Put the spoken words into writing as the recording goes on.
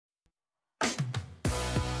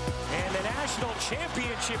national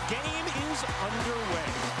championship game is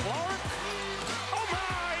underway. Clark, oh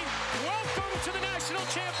my! Welcome to the national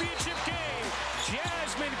championship game.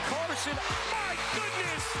 Jasmine Carson, my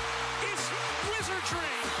goodness, it's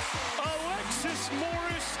wizardry. Alexis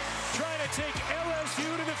Morris trying to take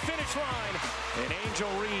LSU to the finish line. And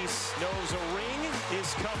Angel Reese knows a ring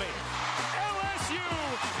is coming. LSU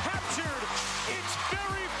captured its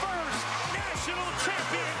very first national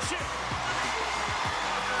championship.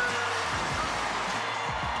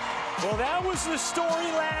 Well, that was the story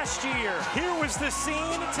last year. Here was the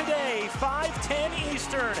scene today, 5:10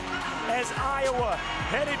 Eastern, as Iowa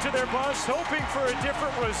headed to their bus, hoping for a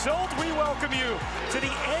different result. We welcome you to the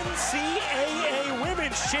NCAA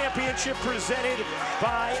Women's Championship presented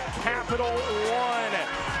by Capital One.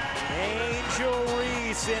 Angel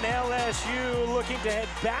Reese and LSU looking to head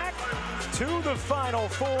back to the Final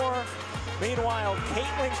Four. Meanwhile,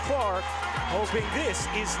 Caitlyn Clark hoping this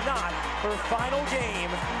is not her final game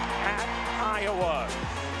at Iowa.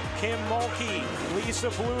 Kim Mulkey, Lisa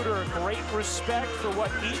Bluter, great respect for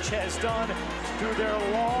what each has done through their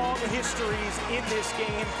long histories in this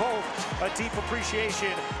game. Both a deep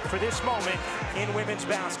appreciation for this moment in women's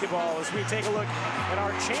basketball. As we take a look at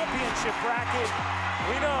our championship bracket,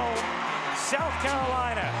 we know South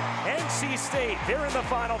Carolina, NC State, they're in the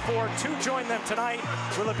Final Four. Two join them tonight.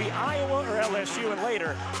 Will it be Iowa or LSU? And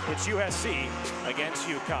later, it's USC against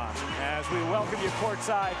UConn. As we welcome you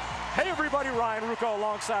courtside. Hey everybody, Ryan Ruocco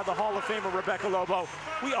alongside the Hall of Famer Rebecca Lobo.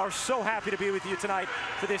 We are so happy to be with you tonight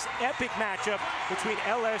for this epic matchup between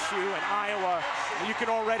LSU and Iowa. You can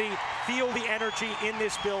already feel the energy in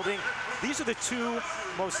this building. These are the two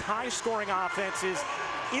most high-scoring offenses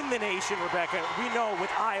in the nation, Rebecca. We know with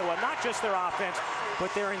Iowa, not just their offense,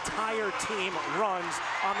 but their entire team runs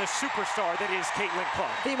on the superstar that is Caitlyn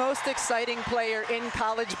Clark. The most exciting player in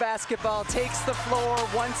college basketball takes the floor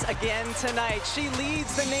once again tonight. She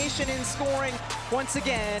leads the nation in scoring once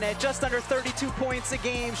again at just under 32 points a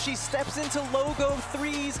game. She steps into logo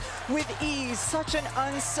threes with ease. Such an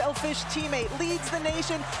unselfish teammate. Leads the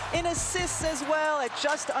nation in assists as well at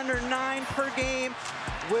just under 9 per game.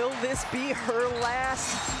 Will this be her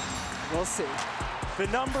last? We'll see. The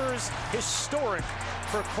numbers historic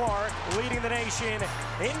for Clark, leading the nation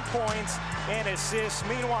in points and assists.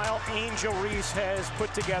 Meanwhile, Angel Reese has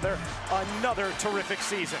put together another terrific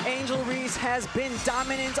season. Angel Reese has been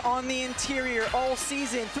dominant on the interior all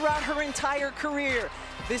season, throughout her entire career.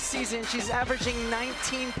 This season, she's averaging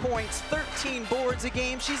 19 points, 13 boards a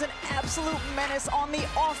game. She's an absolute menace on the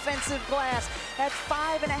offensive glass at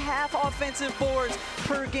 5.5 offensive boards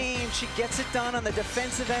per game. She gets it done on the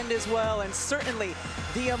defensive end as well, and certainly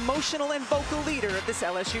the emotional and vocal leader of this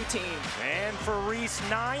LSU team. And for Reese,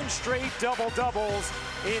 9 straight double-doubles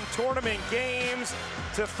in tournament games.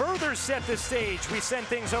 To further set the stage, we send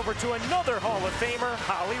things over to another Hall of Famer,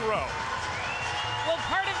 Holly Rowe. Well,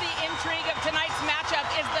 part of the intrigue of tonight's matchup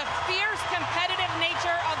is the fierce competitive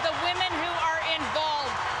nature of the women who are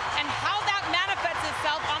involved and how that manifests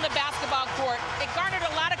itself on the basketball court. It garnered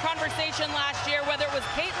a lot of conversation last year, whether it was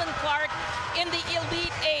Caitlyn Clark in the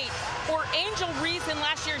Elite Eight or Angel Reese in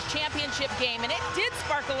last year's championship game. And it did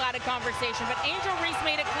spark a lot of conversation, but Angel Reese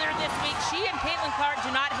made it clear this week she and Caitlyn Clark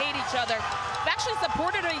do not hate each other. They've actually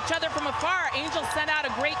supported each other from afar. Angel sent out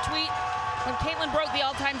a great tweet when Caitlyn broke the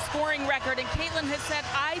all-time scoring record, and Caitlyn has said,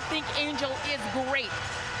 I think Angel is great.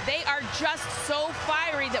 They are just so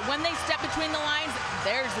fiery that when they step between the lines,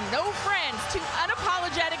 there's no friends. Two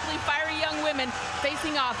unapologetically fiery young women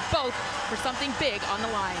facing off, both for something big on the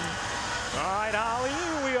line. All right, Holly,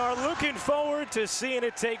 we are looking forward to seeing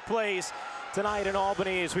it take place tonight in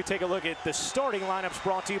Albany as we take a look at the starting lineups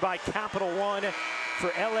brought to you by Capital One. For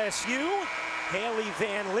LSU, Haley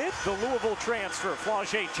Van Lith, the Louisville transfer.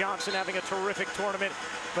 Flau'jae Johnson having a terrific tournament.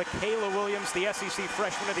 Michaela Williams, the SEC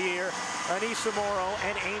Freshman of the Year. Anissa Morrow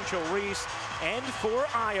and Angel Reese. And for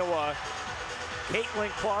Iowa,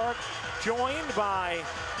 Caitlyn Clark, joined by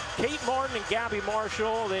Kate Martin and Gabby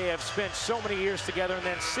Marshall. They have spent so many years together. And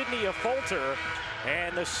then Sydney Affolter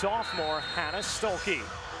and the sophomore Hannah Stuelke.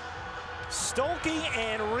 Stuelke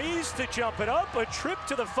and Reese to jump it up. A trip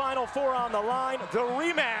to the Final Four on the line. The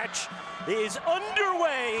rematch is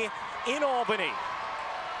underway in Albany.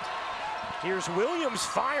 Here's Williams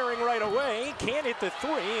firing right away. Can't hit the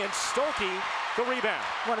three, and Stuelke the rebound.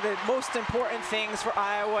 One of the most important things for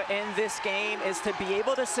Iowa in this game is to be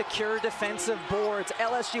able to secure defensive boards.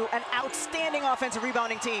 LSU, an outstanding offensive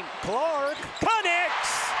rebounding team. Clark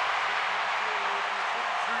connects.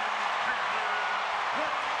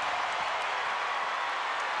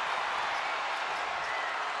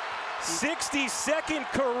 62nd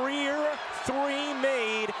career three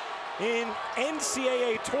made in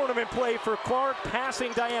NCAA tournament play for Clark,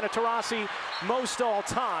 passing Diana Taurasi most all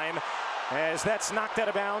time. As that's knocked out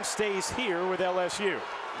of bounds, stays here with LSU.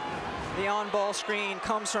 The on-ball screen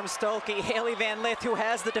comes from Stolke. Haley Van Lith, who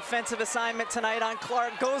has the defensive assignment tonight on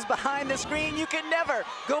Clark, goes behind the screen. You can never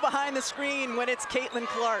go behind the screen when it's Caitlyn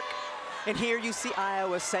Clark. And here you see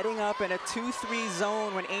Iowa setting up in a 2-3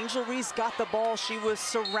 zone. When Angel Reese got the ball, she was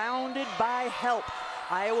surrounded by help.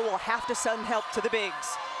 Iowa will have to send help to the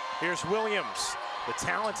bigs. Here's Williams, the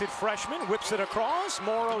talented freshman, whips it across.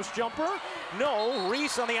 Morrow's jumper, no.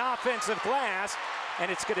 Reese on the offensive glass,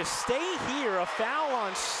 and it's going to stay here. A foul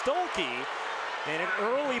on Stolke, and an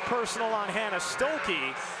early personal on Hannah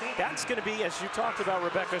Stolke. That's going to be, as you talked about,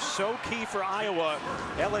 Rebecca, so key for Iowa.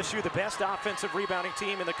 LSU, the best offensive rebounding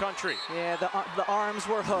team in the country. Yeah, the arms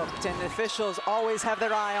were hooked, and the officials always have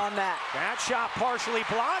their eye on that. That shot partially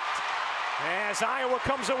blocked as Iowa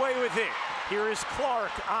comes away with it. Here is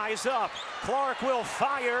Clark, eyes up. Clark will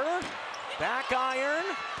fire, back iron,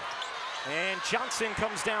 and Johnson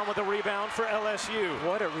comes down with a rebound for LSU.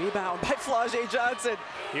 What a rebound by Flau'jae Johnson.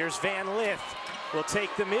 Here's Van Lith, will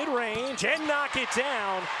take the mid-range and knock it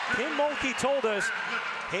down. Kim Mulkey told us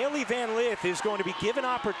Haley Van Lith is going to be given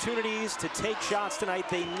opportunities to take shots tonight.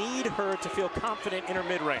 They need her to feel confident in her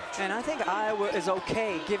mid-range. And I think Iowa is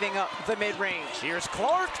okay giving up the mid-range. Here's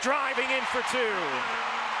Clark driving in for two.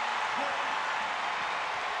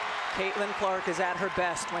 Caitlyn Clark is at her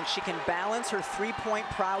best when she can balance her three-point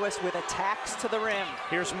prowess with attacks to the rim.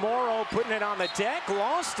 Here's Morrow putting it on the deck,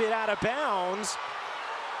 lost it out of bounds,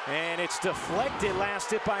 and it's deflected, last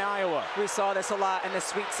hit by Iowa. We saw this a lot in the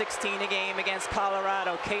Sweet 16 game against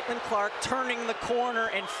Colorado. Caitlyn Clark turning the corner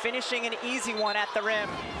and finishing an easy one at the rim.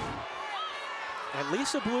 And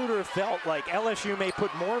Lisa Bluder felt like LSU may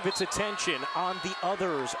put more of its attention on the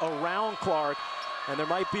others around Clark, and there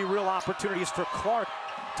might be real opportunities for Clark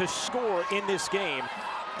to score in this game.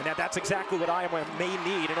 And that's exactly what Iowa may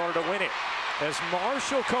need in order to win it. As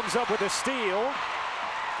Marshall comes up with a steal,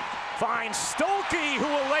 finds Stolke, who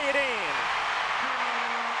will lay it in.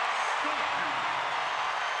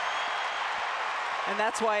 And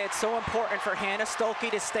that's why it's so important for Hannah Stolke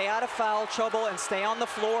to stay out of foul trouble and stay on the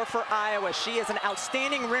floor for Iowa. She is an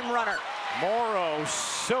outstanding rim runner. Morrow,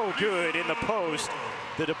 so good in the post.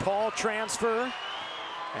 The DePaul transfer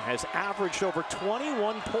has averaged over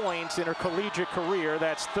 21 points in her collegiate career.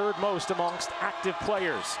 That's third most amongst active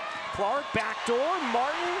players. Clark, backdoor,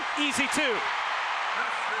 Martin, easy two.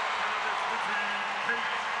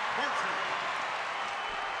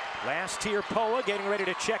 Last tier Poa getting ready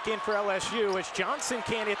to check in for LSU as Johnson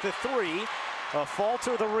can't hit the three. A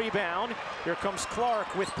falter the rebound. Here comes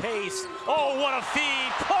Clark with pace. Oh, what a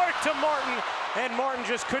feed. Clark to Martin, and Martin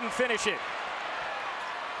just couldn't finish it.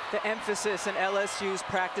 The emphasis in LSU's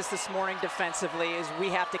practice this morning defensively is we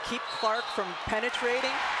have to keep Clark from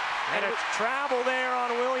penetrating. And a travel there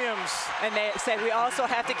on Williams. And they said we also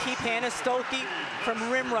have to keep Hannah Stolke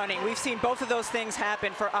from rim running. We've seen both of those things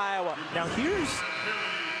happen for Iowa. Now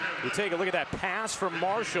we take a look at that pass from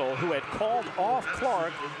Marshall, who had called off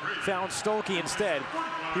Clark, found Stolke instead.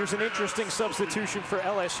 Here's an interesting substitution for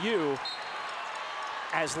LSU.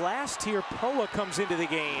 As last tier Poa comes into the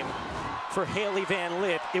game for Haley Van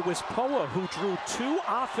Lith, it was Poa who drew 2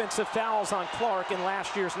 offensive fouls on Clark in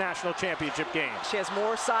last year's national championship game. She has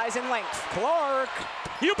more size and length. Clark,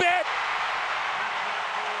 you bet!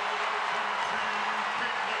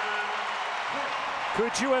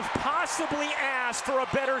 Could you have possibly asked for a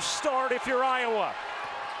better start if you're Iowa?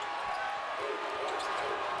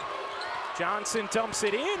 Johnson dumps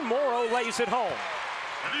it in, Morrow lays it home.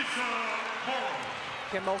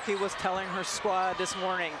 Kim Mulkey was telling her squad this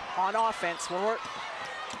morning on offense,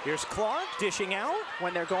 here's Clark dishing out.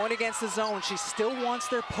 When they're going against the zone, she still wants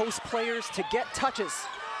their post players to get touches.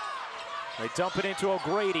 They dump it into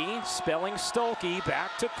O'Grady, spelling Stolke,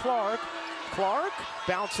 back to Clark. Clark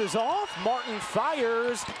bounces off, Martin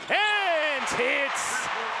fires, and hits.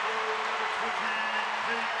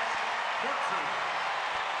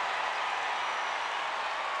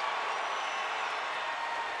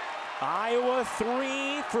 Iowa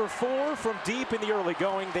 3 for 4 from deep in the early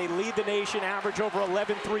going. They lead the nation, average over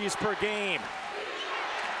 11 threes per game.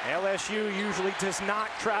 LSU usually does not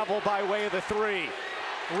travel by way of the three.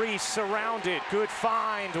 Reese surrounded, good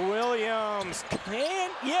find, Williams,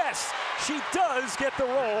 and yes, she does get the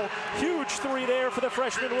roll. Huge three there for the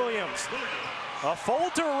freshman Williams. A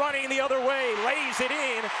Folter running the other way, lays it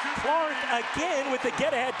in. Clark again with the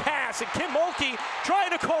get-ahead pass, and Kim Mulkey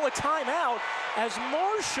trying to call a timeout as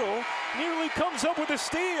Marshall nearly comes up with a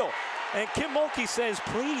steal. And Kim Mulkey says,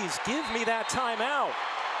 please give me that timeout.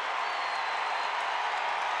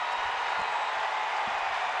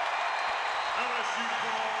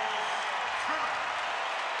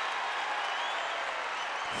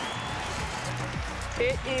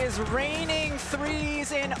 It is raining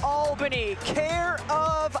threes in Albany, care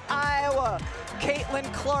of Iowa.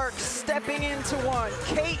 Caitlyn Clark stepping into one.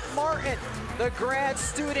 Kate Martin, the grad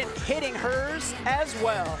student, hitting hers as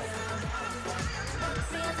well.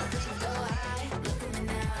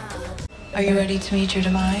 Are you ready to meet your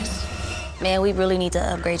demise? Man, we really need to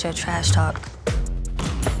upgrade your trash talk.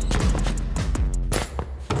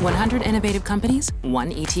 100 innovative companies,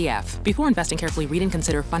 1 ETF. Before investing, carefully read and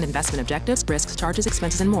consider fund investment objectives, risks, charges,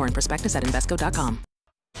 expenses, and more in prospectus at Invesco.com.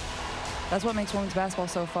 That's what makes women's basketball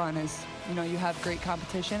so fun is, you know, you have great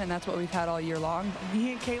competition, and that's what we've had all year long.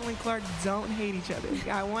 Me and Caitlyn Clark don't hate each other.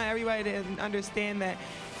 I want everybody to understand that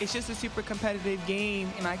it's just a super competitive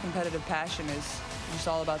game. My competitive passion is just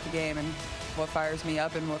all about the game and what fires me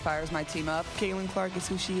up and what fires my team up. Caitlyn Clark is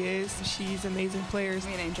who she is. She's an amazing player.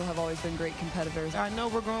 Me and Angel have always been great competitors. I know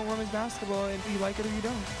we're growing women's basketball, and you like it or you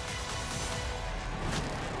don't.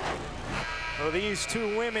 Well, these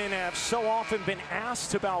two women have so often been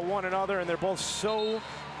asked about one another, and they're both so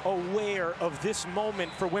aware of this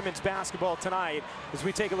moment for women's basketball tonight. As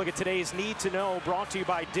we take a look at today's Need to Know, brought to you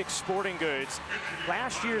by Dick's Sporting Goods.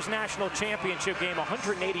 Last year's national championship game,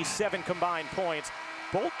 187 combined points.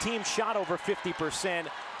 Both teams shot over 50%,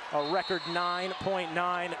 a record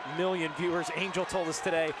 9.9 million viewers. Angel told us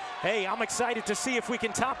today, hey, I'm excited to see if we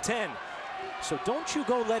can top 10. So don't you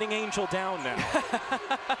go letting Angel down now.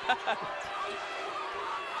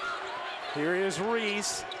 Here is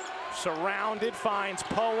Reese, surrounded, finds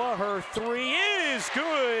Poa. Her three is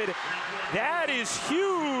good. That is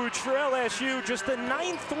huge for LSU. Just the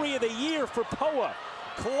 9th three of the year for Poa.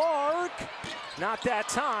 Clark, not that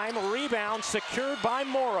time. Rebound secured by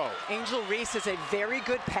Morrow. Angel Reese is a very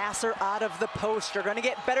good passer out of the post. You're going to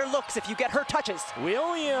get better looks if you get her touches.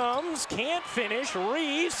 Williams can't finish.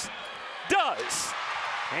 Reese does.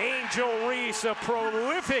 Angel Reese, a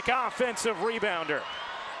prolific offensive rebounder.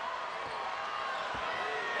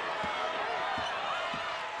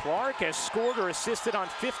 Clark has scored or assisted on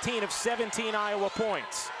 15 of 17 Iowa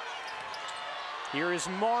points. Here is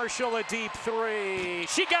Marshall, a deep three.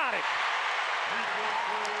 She got it.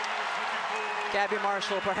 Gabby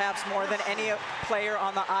Marshall, perhaps more than any player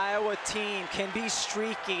on the Iowa team, can be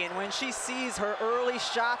streaky, and when she sees her early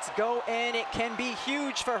shots go in, it can be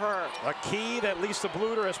huge for her. A key that Lisa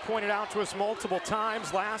Bluter has pointed out to us multiple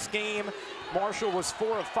times. Last game, Marshall was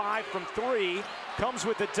 4 of 5 from 3. Comes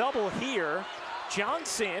with the double here.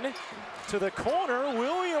 Johnson to the corner.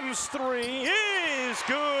 Williams three is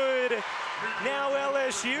good. Now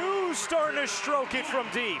LSU starting to stroke it from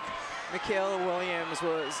deep. Michaela Williams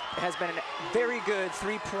has been a very good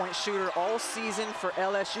three-point shooter all season for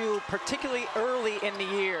LSU, particularly early in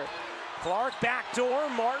the year. Clark backdoor.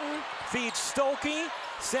 Martin feeds Stokey.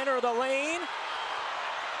 Center of the lane.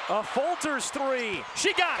 A Folters three.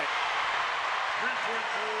 She got it.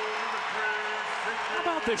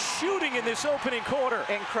 How about the shooting in this opening quarter?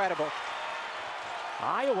 Incredible.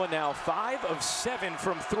 Iowa now 5 of 7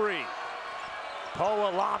 from 3. Poa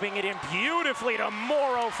lobbing it in beautifully to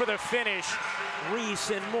Morrow for the finish. Reese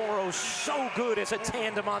and Morrow so good as a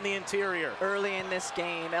tandem on the interior. Early in this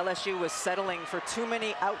game, LSU was settling for too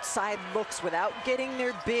many outside looks without getting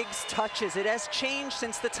their bigs touches. It has changed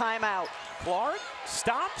since the timeout. Clark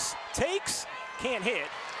stops, takes, can't hit.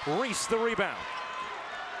 Reese the rebound.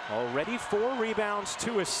 Already 4 rebounds,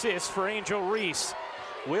 2 assists for Angel Reese.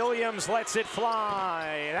 Williams lets it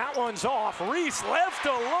fly. That one's off. Reese left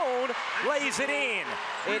alone, lays it in.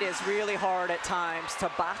 It is really hard at times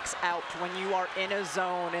to box out when you are in a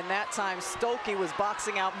zone. And that time, Stokey was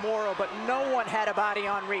boxing out Morrow, but no one had a body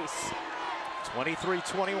on Reese.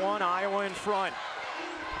 23-21, Iowa in front.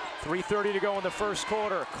 3:30 to go in the first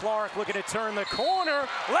quarter. Clark looking to turn the corner,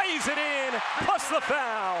 lays it in, plus the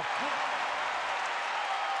foul.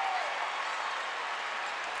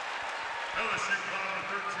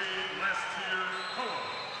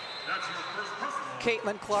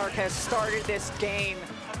 Caitlyn Clark has started this game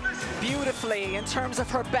beautifully in terms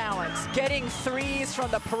of her balance, getting threes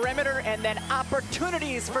from the perimeter and then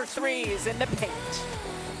opportunities for threes in the paint.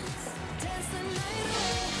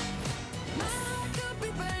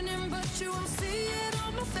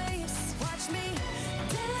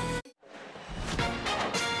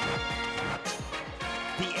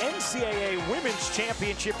 The NCAA Women's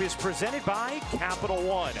Championship is presented by Capital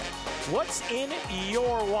One. What's in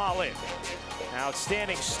your wallet?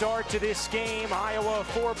 Outstanding start to this game. Iowa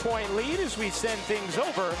 4-point lead as we send things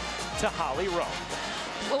over to Holly Rowe.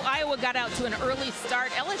 Well, Iowa got out to an early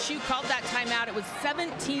start. LSU called that timeout. It was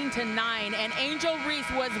 17-9, and Angel Reese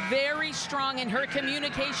was very strong in her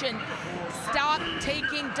communication. Stop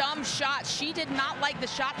taking dumb shots. She did not like the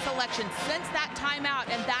shot selection since that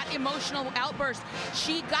timeout and that emotional outburst.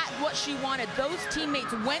 She got what she wanted. Those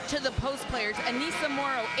teammates went to the post players. Anissa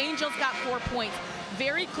Morrow, Angels got 4 points.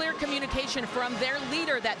 Very clear communication from their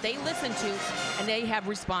leader that they listened to, and they have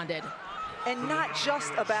responded. And not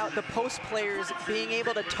just about the post players being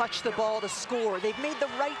able to touch the ball to score. They've made the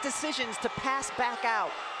right decisions to pass back out.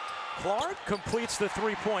 Clark completes the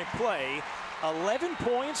three-point play. 11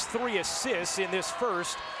 points, 3 assists in this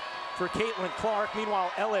first for Caitlyn Clark. Meanwhile,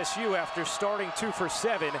 LSU, after starting 2 for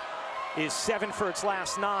 7, is 7 for its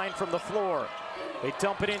last 9 from the floor. They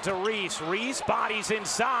dump it into Reese. Reese bodies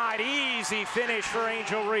inside. Easy finish for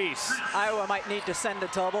Angel Reese. Iowa might need to send a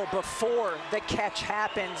double before the catch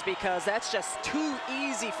happens because that's just too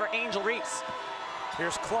easy for Angel Reese.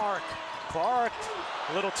 Here's Clark. Clark,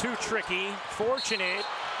 a little too tricky. Fortunate.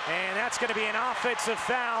 And that's going to be an offensive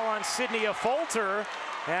foul on Sydney Affolter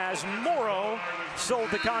as Morrow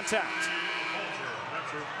sold the contact.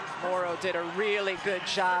 Morrow did a really good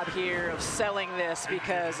job here of selling this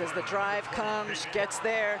because as the drive comes, gets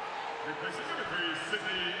there.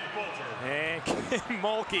 And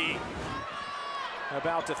Mulkey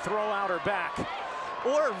about to throw out her back.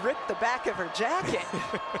 Or rip the back of her jacket.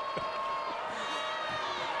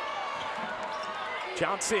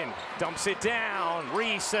 Johnson dumps it down.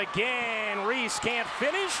 Reese again. Reese can't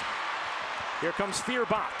finish. Here comes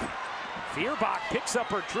Feuerbach. Feuerbach picks up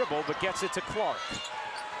her dribble but gets it to Clark.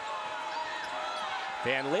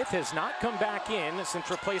 Van Lith has not come back in since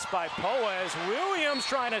replaced by Poa as Williams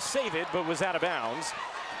trying to save it but was out of bounds.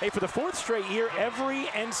 Hey, for the 4th straight year, every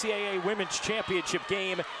NCAA Women's Championship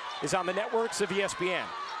game is on the networks of ESPN.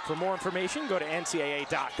 For more information, go to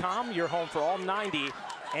ncaa.com, your home for all 90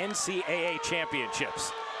 NCAA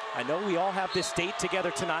championships. I know we all have this date together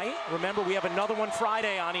tonight. Remember, we have another one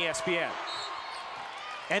Friday on ESPN.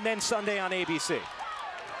 And then Sunday on ABC.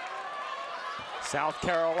 South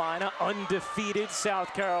Carolina, undefeated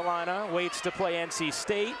South Carolina, waits to play NC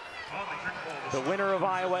State. The winner of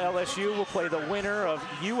Iowa LSU will play the winner of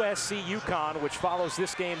USC UConn, which follows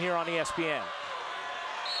this game here on ESPN.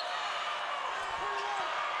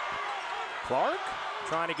 Clark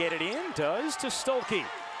trying to get it in, does to Stolke.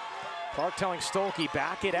 Clark telling Stolke,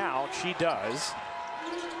 back it out, she does.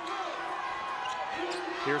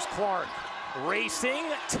 Here's Clark, racing,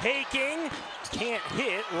 taking, can't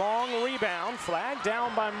hit, long rebound, flagged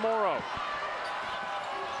down by Morrow.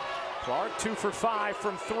 Clark 2 for 5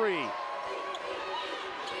 from 3.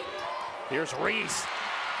 Here's Reese,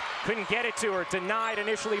 couldn't get it to her, denied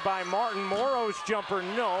initially by Martin. Morrow's jumper,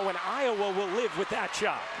 no, and Iowa will live with that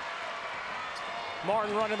shot.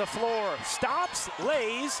 Martin running the floor, stops,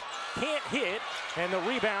 lays, can't hit, and the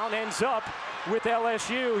rebound ends up with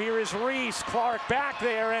LSU. Here is Reese, Clark back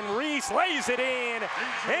there, and Reese lays it in.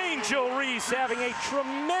 Angel Reese having a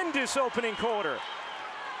tremendous opening quarter.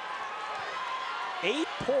 8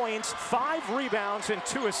 points, 5 rebounds, and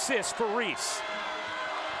 2 assists for Reese.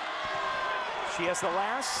 She has the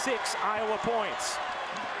last 6 Iowa points.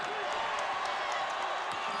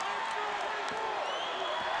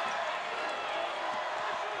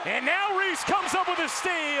 And now Reese comes up with a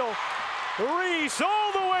steal. Reese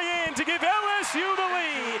all the way in to give LSU the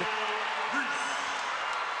lead.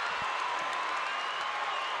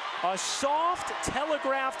 A soft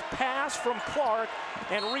telegraphed pass from Clark,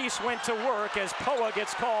 and Reese went to work as Poa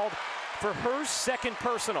gets called for her 2nd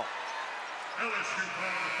personal.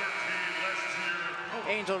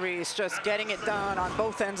 Angel Reese just getting it done on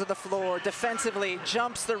both ends of the floor. Defensively,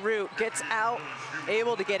 jumps the route, gets out,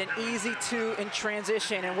 able to get an easy 2 in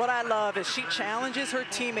transition. And what I love is she challenges her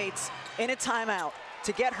teammates in a timeout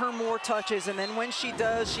to get her more touches. And then when she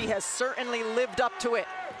does, she has certainly lived up to it.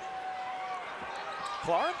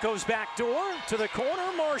 Clark goes back door to the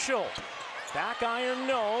corner. Marshall. Back iron,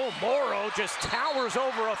 no. Morrow just towers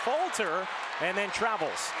over Affolter and then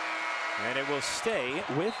travels. And it will stay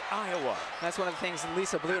with Iowa. That's one of the things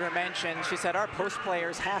Lisa Bluter mentioned. She said our post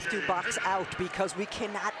players have to box out because we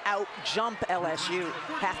cannot out-jump LSU.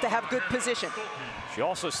 Have to have good position. She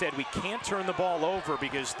also said we can't turn the ball over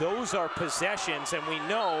because those are possessions, and we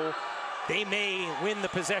know they may win the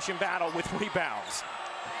possession battle with rebounds.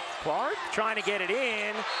 Clark trying to get it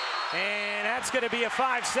in, and that's going to be a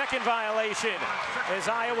 5-second violation as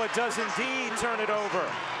Iowa does indeed turn it over.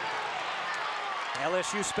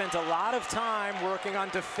 LSU spent a lot of time working on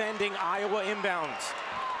defending Iowa inbounds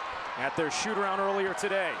at their shoot-around earlier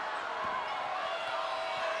today.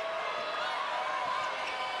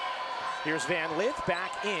 Here's Van Lith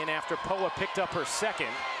back in after Poa picked up her second.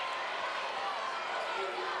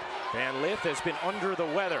 Van Lith has been under the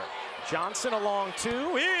weather. Johnson along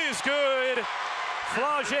two is good.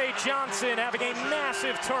 Flau'jae Johnson having a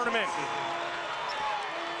massive tournament.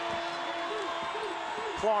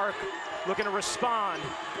 Clark looking to respond.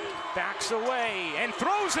 Backs away and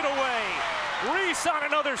throws it away. Reese on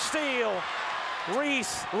another steal.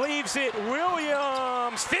 Reese leaves it.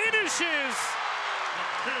 Williams finishes.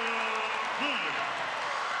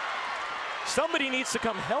 Somebody needs to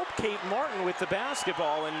come help Kate Martin with the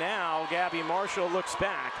basketball, and now Gabby Marshall looks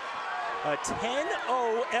back. A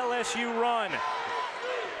 10-0 LSU run.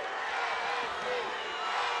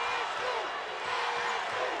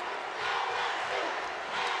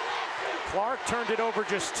 Clark turned it over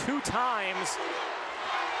just 2 times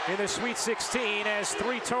in the Sweet 16, as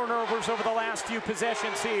 3 turnovers over the last few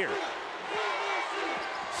possessions here.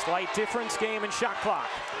 Slight difference, game and shot clock.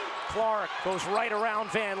 Clark goes right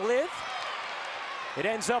around Van Lith. It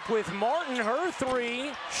ends up with Martin, her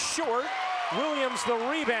 3, short. Williams the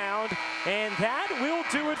rebound, and that will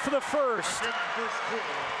do it for the first.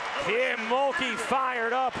 Kim Mulkey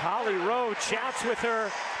fired up. Holly Rowe chats with her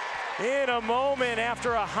in a moment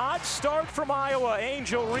after a hot start from Iowa.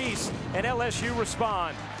 Angel Reese and LSU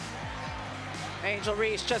respond. Angel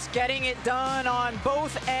Reese just getting it done on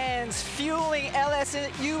both ends, fueling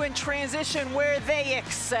LSU in transition where they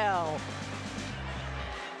excel.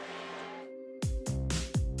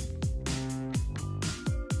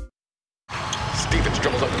 Stevens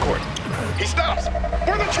dribbles up the court. He stops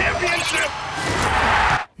for the championship.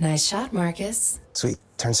 Nice shot, Marcus. Sweet.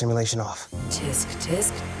 Turn simulation off. Tisk,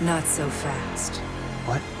 tisk, not so fast.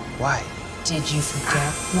 What? Why? Did you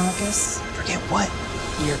forget, Marcus? Forget what?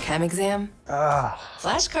 Your chem exam?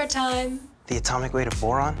 Flashcard time. The atomic weight of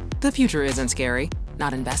boron? The future isn't scary.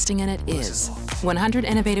 Not investing in it is. 100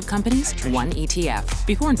 innovative companies, 1 ETF.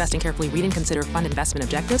 Before investing, carefully read and consider fund investment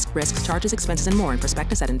objectives, risks, charges, expenses, and more in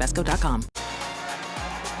prospectus at Invesco.com.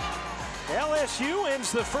 LSU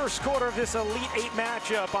ends the first quarter of this Elite 8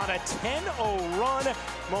 matchup on a 10-0 run.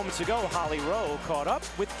 Moments ago, Holly Rowe caught up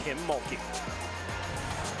with Kim Mulkey.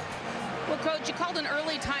 Well, Coach, you called an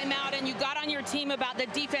early timeout and you got on your team about the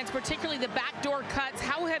defense, particularly the backdoor cuts.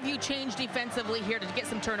 How have you changed defensively here to get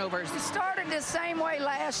some turnovers? We started the same way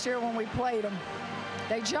last year when we played them.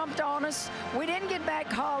 They jumped on us. We didn't get back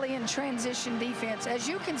Holly in transition defense. As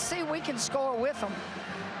you can see, we can score with them.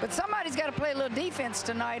 But somebody's got to play a little defense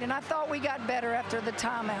tonight, and I thought we got better after the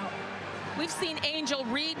timeout. We've seen Angel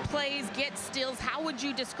read plays, get steals. How would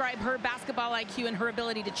you describe her basketball IQ and her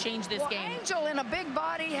ability to change this game? Angel, in a big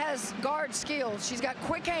body, has guard skills. She's got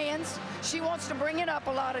quick hands. She wants to bring it up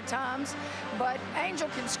a lot of times, but Angel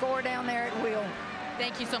can score down there at will.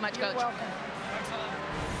 Thank you so much, Coach. You're welcome.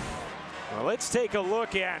 Well, let's take a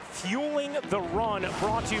look at fueling the run,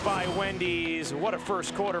 brought to you by Wendy's. What a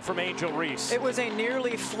first quarter from Angel Reese. It was a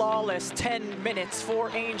nearly flawless 10 minutes for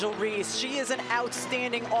Angel Reese. She is an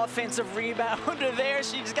outstanding offensive rebounder there.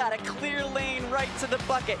 She's got a clear lane right to the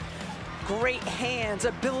bucket. Great hands,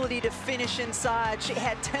 ability to finish inside. She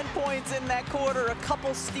had 10 points in that quarter, a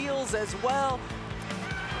couple steals as well.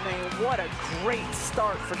 I mean, what a great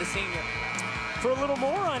start for the senior. For a little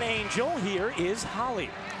more on Angel, here is Holly.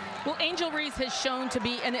 Well, Angel Reese has shown to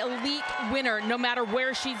be an elite winner no matter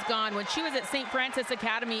where she's gone. When she was at St. Francis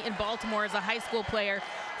Academy in Baltimore as a high school player,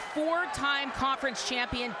 4-time conference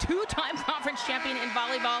champion, 2-time conference champion in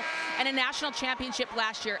volleyball, and a national championship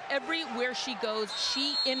last year. Everywhere she goes,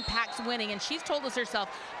 she impacts winning, and she's told us herself,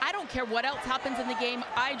 I don't care what else happens in the game,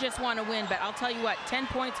 I just want to win. But I'll tell you what, 10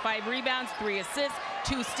 points, 5 rebounds, 3 assists,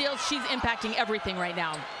 2 steals. She's impacting everything right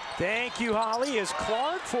now. Thank you, Holly, as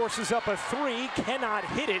Clark forces up a 3, cannot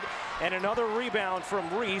hit it, and another rebound from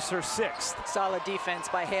Reese, her 6th. Solid defense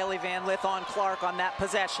by Haley Van Lith on Clark on that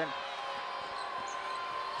possession.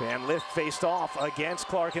 Van Lith faced off against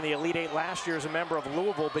Clark in the Elite 8 last year as a member of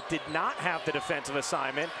Louisville, but did not have the defensive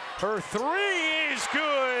assignment. Her 3 is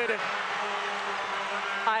good.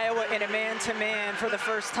 Iowa in a man-to-man for the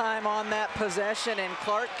first time on that possession, and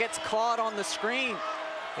Clark gets caught on the screen.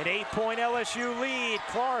 An 8-point LSU lead.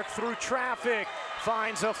 Clark through traffic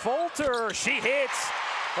finds a Folter. She hits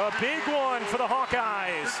a big one for the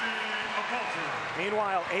Hawkeyes.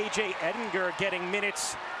 Meanwhile, A.J. Edinger getting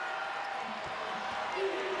minutes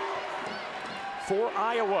for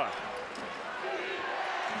Iowa.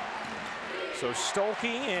 So Stolke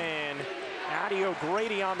and Addie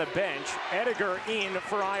O'Grady on the bench. Edinger in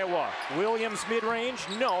for Iowa. Williams mid-range,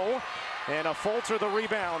 no. And a Folter the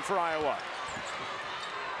rebound for Iowa.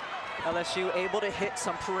 LSU able to hit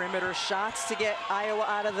some perimeter shots to get Iowa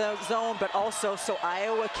out of the zone, but also so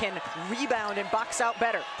Iowa can rebound and box out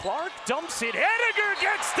better. Clark dumps it. Henniger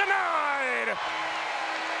gets denied.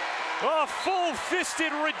 A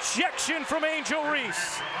full-fisted rejection from Angel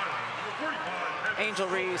Reese. Angel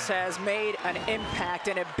Reese has made an impact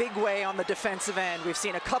in a big way on the defensive end. We've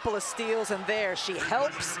seen a couple of steals, and there she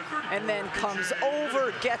helps and then comes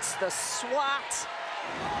over, gets the swat.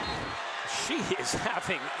 She is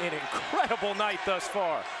having an incredible night thus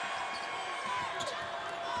far.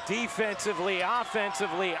 Defensively,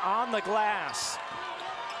 offensively, on the glass.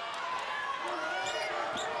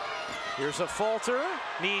 Here's a Falter,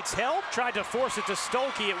 needs help, tried to force it to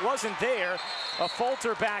Stolke, it wasn't there. A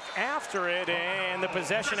Falter back after it, and the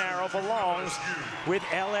possession arrow belongs with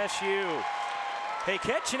LSU. Hey,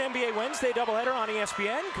 catch an NBA Wednesday doubleheader on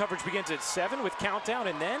ESPN. Coverage begins at 7 with countdown,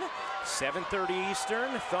 and then 7:30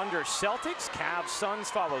 Eastern, Thunder Celtics, Cavs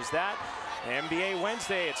Suns follows that. NBA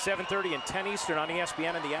Wednesday at 7:30 and 10 Eastern on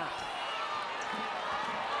ESPN and the app.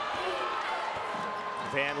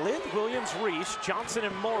 Van Lith, Williams, Reese, Johnson,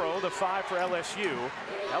 and Morrow, the 5 for LSU.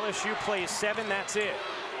 LSU plays 7, that's it.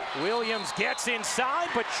 Williams gets inside,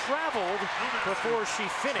 but traveled before she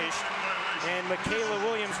finished. And Michaela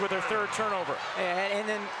Williams with her 3rd turnover. And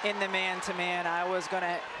then in the man-to-man, I was going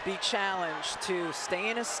to be challenged to stay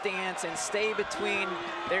in a stance and stay between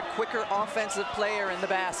their quicker offensive player and the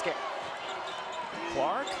basket.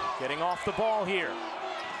 Clark getting off the ball here.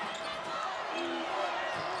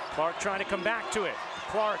 Clark trying to come back to it.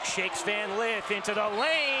 Clark shakes Van Lith into the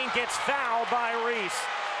lane, gets fouled by Reese.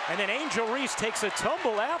 And then Angel Reese takes a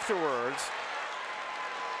tumble afterwards.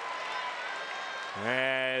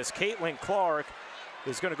 As Caitlyn Clark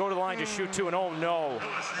is going to go to the line to shoot 2, and oh no,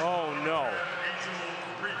 oh no.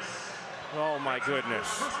 Oh my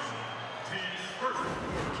goodness.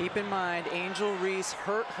 Keep in mind, Angel Reese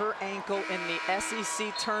hurt her ankle in the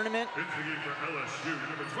SEC tournament.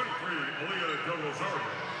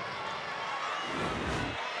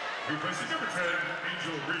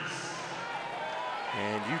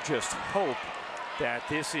 And you just hope that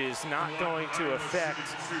this is not going to affect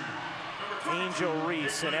Angel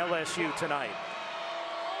Reese and LSU tonight.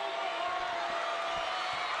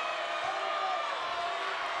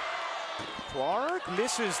 Clark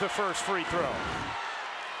misses the first free throw.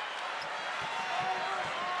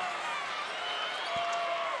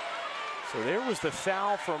 So there was the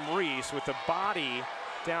foul from Reese with the body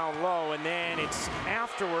down low, and then it's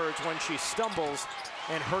afterwards when she stumbles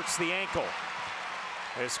and hurts the ankle.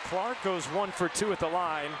 As Clark goes 1 for 2 at the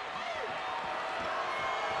line.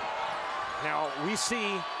 Now we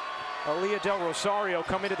see Aaliyah Del Rosario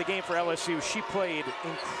come into the game for LSU. She played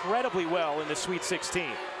incredibly well in the Sweet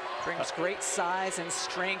 16. Brings great size and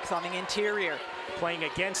strength on the interior. Playing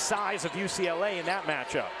against size of UCLA in that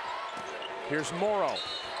matchup. Here's Morrow.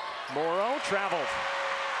 Morrow traveled.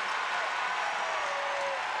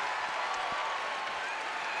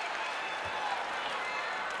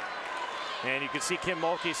 And you can see Kim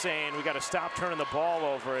Mulkey saying we got to stop turning the ball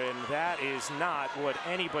over, and that is not what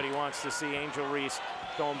anybody wants to see. Angel Reese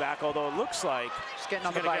going back, although it looks like she's getting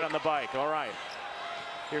on the bike. All right.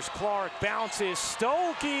 Here's Clark, bounces,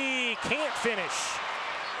 Stolke can't finish.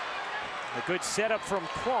 A good setup from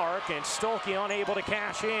Clark, and Stolke unable to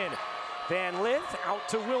cash in. Van Lith out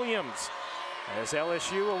to Williams as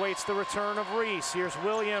LSU awaits the return of Reese. Here's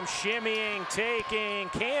Williams shimmying, taking,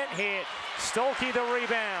 can't hit. Stolke the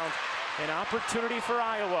rebound. An opportunity for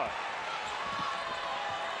Iowa.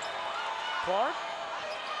 Clark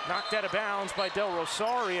knocked out of bounds by Del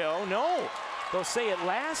Rosario. No, they'll say it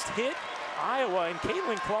last hit Iowa, and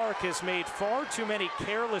Caitlyn Clark has made far too many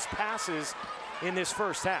careless passes in this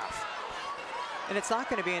first half. And it's not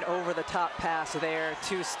going to be an over-the-top pass there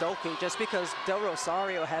to Stolke, just because Del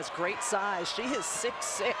Rosario has great size. She is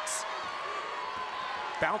 6'6".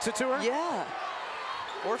 Bounce it to her? Yeah.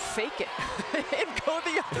 Or fake it and go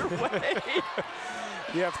the other way.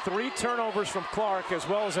 You have 3 turnovers from Clark, as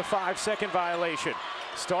well as a 5-second violation.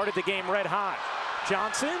 Started the game red hot.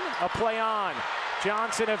 Johnson, a play on.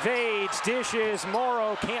 Johnson evades, dishes,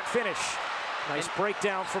 Morrow can't finish. Nice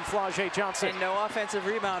breakdown from Flau'jae Johnson. And no offensive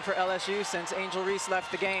rebound for LSU since Angel Reese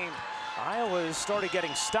left the game. Iowa has started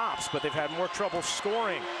getting stops, but they've had more trouble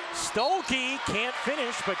scoring. Stolke can't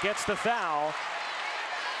finish, but gets the foul.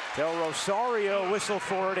 Del Rosario whistled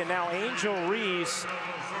for it, and now Angel Reese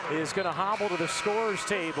is going to hobble to the scorer's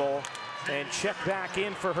table and check back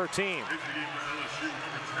in for her team.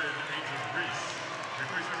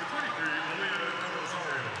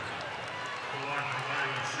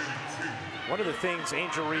 One of the things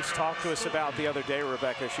Angel Reese talked to us about the other day,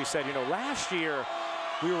 Rebecca, she said, you know, last year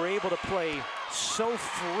we were able to play so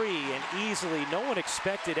free and easily. No one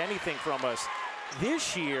expected anything from us.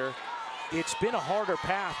 This year, it's been a harder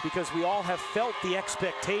path because we all have felt the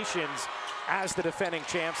expectations as the defending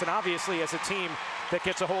champs, and obviously as a team that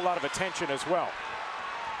gets a whole lot of attention as well.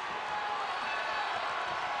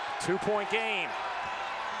 2-point game.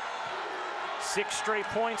 6 straight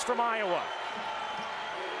points from Iowa.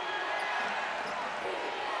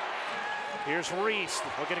 Here's Reese,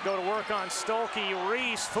 looking to go to work on Stolke.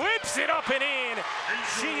 Reese flips it up and in.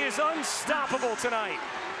 She is unstoppable tonight.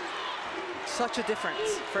 Such a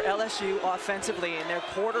difference for LSU offensively in their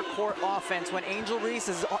quarter court offense when Angel Reese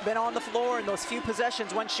has been on the floor in those few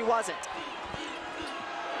possessions when she wasn't.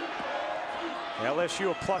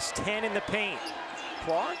 LSU a +10 in the paint.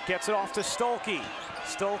 Clark gets it off to Stolke.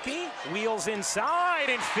 Stolke wheels inside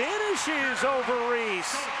and finishes over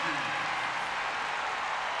Reese.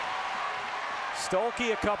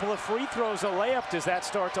 Stolke a couple of free throws, a layup. Does that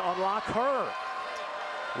start to unlock her?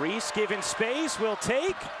 Reese given space, will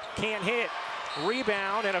take, can't hit.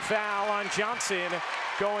 Rebound and a foul on Johnson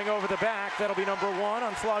going over the back. That'll be number 1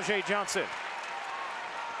 on Flau'jae Johnson.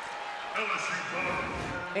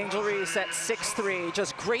 Angel Reese at 6'3",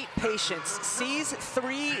 just great patience. Sees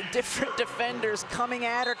 3 different defenders coming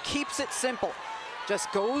at her, keeps it simple.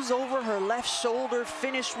 Just goes over her left shoulder,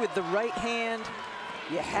 finished with the right hand.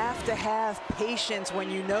 You have to have patience when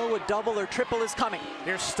you know a double or triple is coming.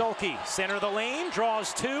 Here's Stolke, center of the lane,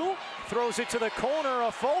 draws 2, throws it to the corner,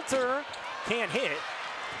 a falter, can't hit.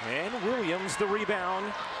 And Williams the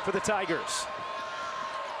rebound for the Tigers.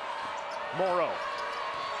 Morrow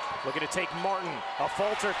looking to take Martin. A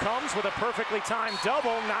falter comes with a perfectly timed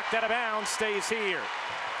double, knocked out of bounds, stays here.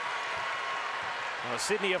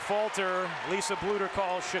 Sydney a falter, Lisa Bluter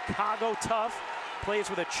calls Chicago tough.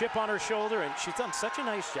 Plays with a chip on her shoulder, and she's done such a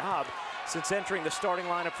nice job since entering the starting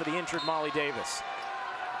lineup for the injured Molly Davis.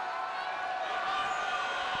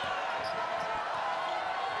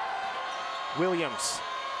 Williams.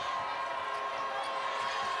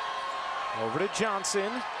 Over to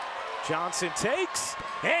Johnson. Johnson takes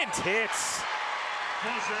and hits.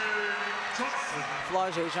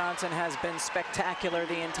 Flau'jae Johnson has been spectacular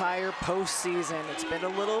the entire postseason. It's been a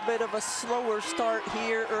little bit of a slower start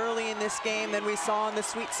here early in this game than we saw in the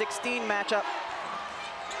Sweet 16 matchup.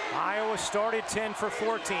 Iowa started 10 for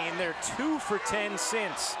 14. They're 2 for 10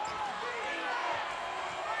 since.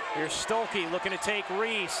 Here's Stolke looking to take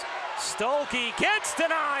Reese. Stolke gets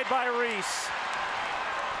denied by Reese.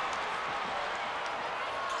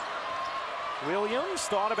 Williams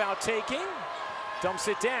thought about taking. Dumps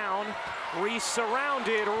it down. Reese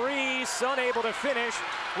surrounded. Reese unable to finish.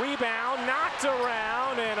 Rebound knocked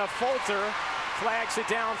around and a falter flags it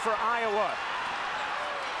down for Iowa.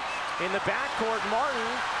 In the backcourt,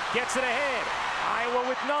 Martin gets it ahead. Iowa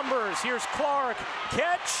with numbers. Here's Clark.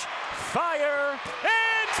 Catch, fire,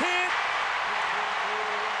 and hit.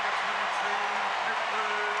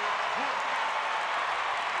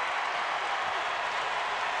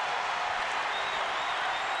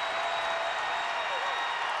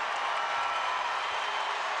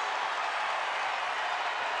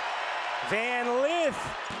 Van Lith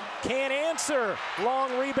can't answer.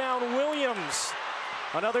 Long rebound, Williams.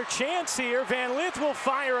 Another chance here. Van Lith will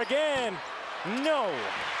fire again. No.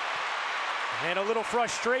 And a little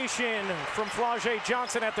frustration from Flau'jae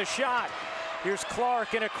Johnson at the shot. Here's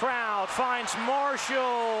Clark in a crowd. Finds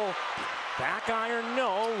Marshall. Back iron,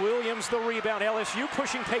 no. Williams the rebound. LSU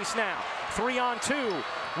pushing pace now. 3-on-2.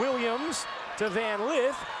 Williams to Van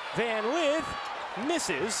Lith. Van Lith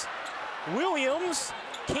misses. Williams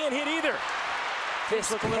can't hit either.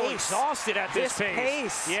 This looking a little exhausted at this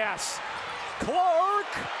pace. Yes. Clark.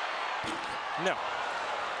 No.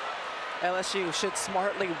 LSU should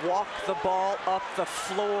smartly walk the ball up the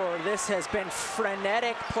floor. This has been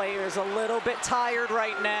frenetic. Players a little bit tired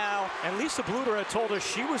right now. And Lisa Bluter had told us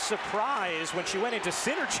she was surprised when she went into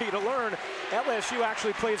Synergy to learn LSU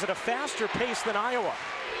actually plays at a faster pace than Iowa.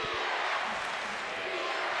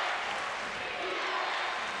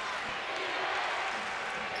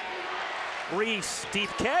 Reese, deep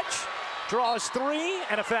catch, draws 3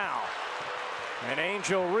 and a foul. And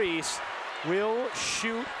Angel Reese will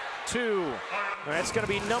shoot 2. That's going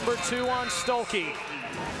to be number 2 on Stolke.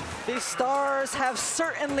 The Stars have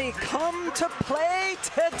certainly come to play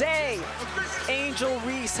today. Angel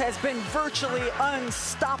Reese has been virtually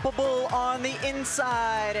unstoppable on the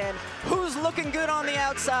inside. And who's looking good on the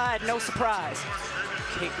outside? No surprise.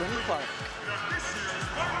 Caitlyn Clark.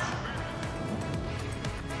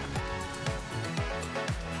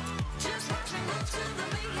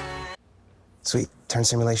 Sweet, turn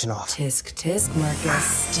simulation off. Tisk, tisk,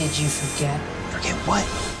 Marcus. Did you forget? Forget what?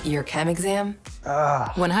 Your chem exam?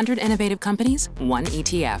 100 innovative companies, 1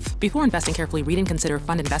 ETF. Before investing, carefully read and consider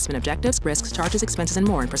fund investment objectives, risks, charges, expenses, and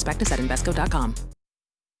more in prospectus at Invesco.com.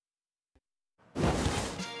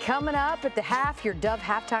 Coming up at the half, your Dove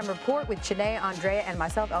halftime report with Chanae, Andrea, and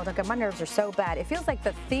myself, Eldonka. My nerves are so bad. It feels like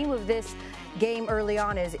the theme of this game early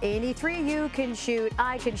on is any three you can shoot,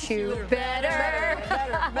 I can shoot better.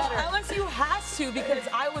 Well, LSU has to, because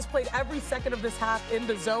Iowa's played every second of this half in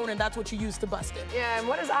the zone, and that's what you use to bust it. Yeah, and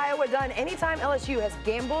what has Iowa done? Anytime LSU has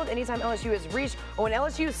gambled, anytime LSU has reached, or when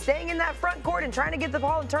LSU is staying in that front court and trying to get the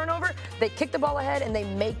ball and turnover, they kick the ball ahead and they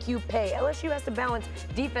make you pay. LSU has to balance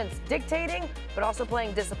defense dictating, but also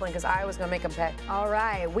playing discipline, because Iowa's going to make them pay. All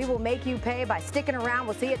right, we will make you pay by sticking around.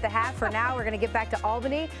 We'll see you at the half. For now, we're going to get back to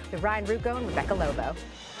Albany with Ryan Ruocco and Rebecca Lobo.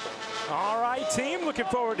 All right, team, looking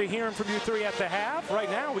forward to hearing from you three at the half. Right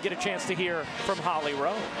now, we get a chance to hear from Holly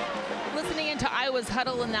Rowe. Listening into Iowa's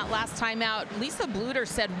huddle in that last timeout, Lisa Bluter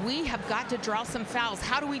said, we have got to draw some fouls.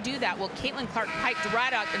 How do we do that? Well, Caitlyn Clark piped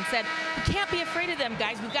right up and said, we can't be afraid of them,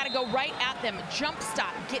 guys. We've got to go right at them, jump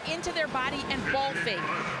stop, get into their body, and ball fake.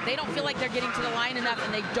 They don't feel like they're getting to the line enough,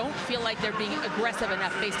 and they don't feel like they're being aggressive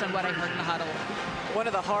enough based on what I heard in the huddle. One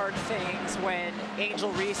of the hard things when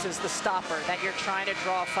Angel Reese is the stopper that you're trying to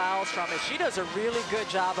draw fouls from is she does a really good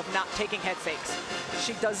job of not taking head fakes.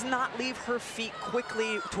 She does not leave her feet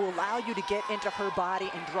quickly to allow you to get into her body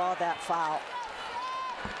and draw that foul.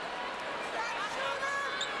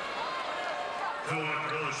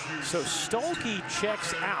 So Stolke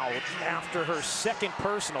checks out after her second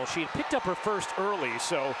personal. She had picked up her first early,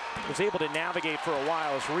 so was able to navigate for a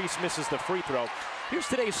while as Reese misses the free throw. Here's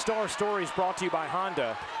today's Star Stories brought to you by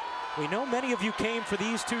Honda. We know many of you came for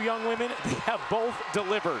these two young women. They have both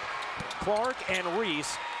delivered. Clark and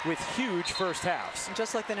Reese with huge first halves.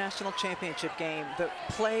 Just like the national championship game, the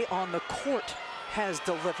play on the court has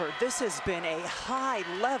delivered. This has been a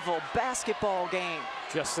high-level basketball game.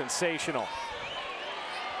 Just sensational.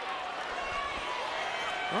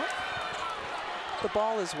 Huh? The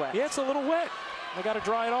ball is wet. Yeah, it's a little wet. I got to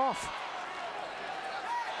dry it off.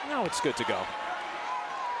 Now it's good to go.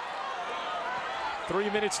 3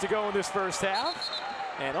 minutes to go in this first half.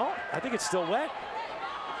 And oh, I think it's still wet.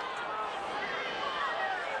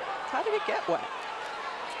 How did it get wet?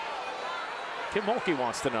 Kim Mulkey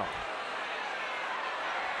wants to know.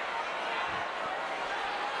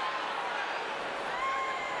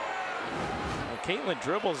 When Caitlyn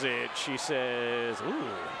dribbles it, she says, ooh,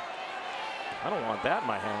 I don't want that in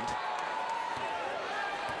my hand.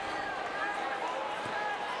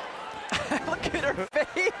 Look at her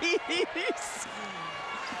face.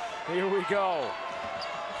 Here we go.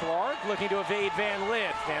 Clark looking to evade Van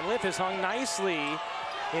Lith. Van Lith has hung nicely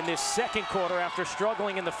in this second quarter after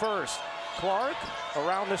struggling in the first. Clark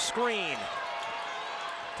around the screen,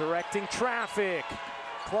 directing traffic.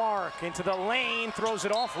 Clark into the lane, throws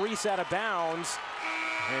it off. Reese out of bounds,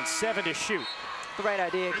 and 7 to shoot. The right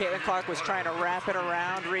idea. Caitlyn Clark was trying to wrap it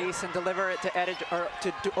around Reese and deliver it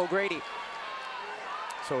to O'Grady.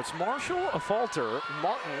 So it's Marshall, a falter,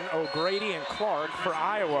 Martin, O'Grady, and Clark for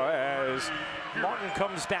Iowa as Martin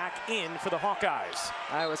comes back in for the Hawkeyes.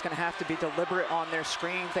 Iowa's going to have to be deliberate on their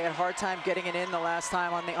screens. They had a hard time getting it in the last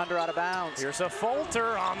time on the under out of bounds. Here's a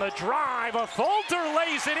falter on the drive. A falter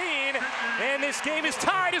lays it in, and this game is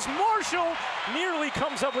tied as Marshall nearly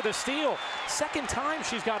comes up with a steal. Second time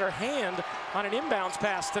she's got her hand on an inbounds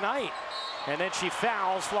pass tonight. And then she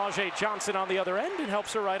fouls Flau'jae Johnson on the other end and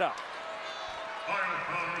helps her right up.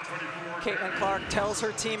 Caitlyn Clark tells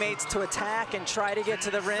her teammates to attack and try to get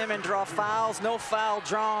to the rim and draw fouls. No foul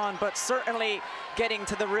drawn, but certainly getting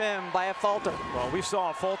to the rim by a falter. Well, we saw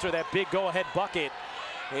a falter, that big go-ahead bucket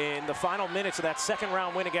in the final minutes of that second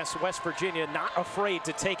round win against West Virginia. Not afraid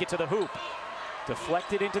to take it to the hoop.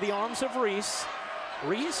 Deflected into the arms of Reese.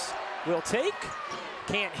 Reese will take,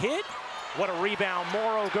 can't hit. What a rebound.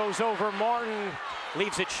 Morrow goes over Martin,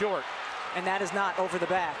 leaves it short. And that is not over the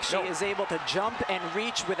back. She is able to jump and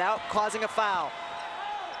reach without causing a foul.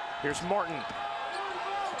 Here's Martin.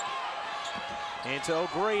 Into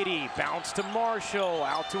O'Grady, bounce to Marshall,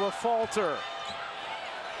 out to a falter.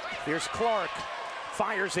 Here's Clark,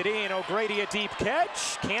 fires it in. O'Grady a deep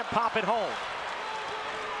catch, can't pop it home.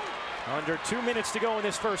 Under 2 minutes to go in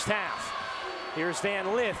this first half. Here's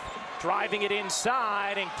Van Lith, driving it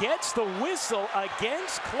inside and gets the whistle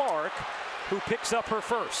against Clark, who picks up her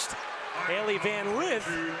first. Haley Van Lith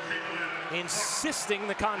insisting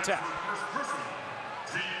the contact.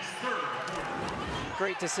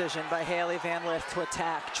 Great decision by Haley Van Lith to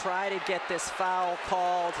attack. Try to get this foul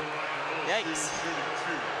called. Yikes.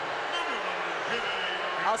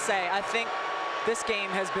 I'll say, I think This game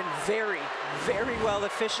has been very, very well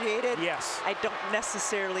officiated. Yes. I don't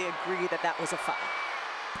necessarily agree that that was a foul.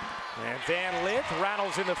 And Van Lith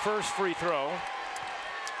rattles in the first free throw.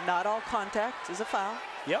 Not all contact is a foul.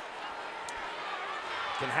 Yep.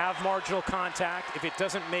 Can have marginal contact. If it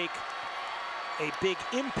doesn't make a big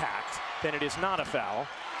impact, then it is not a foul.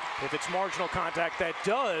 If it's marginal contact that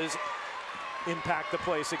does impact the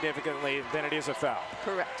play significantly, then it is a foul.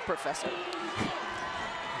 Correct, Professor.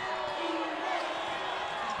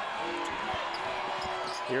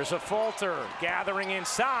 Here's a falter, gathering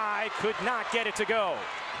inside, could not get it to go.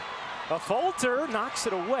 A falter knocks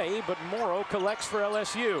it away, but Morrow collects for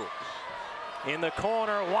LSU. In the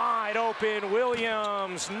corner, wide open,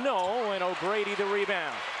 Williams, no, and O'Grady the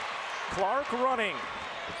rebound. Clark running.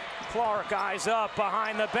 Clark eyes up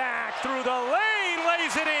behind the back, through the lane,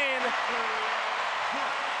 lays it in.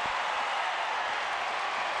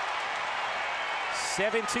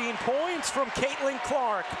 "17 points from Caitlyn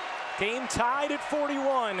Clark. Game tied at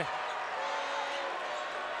 41.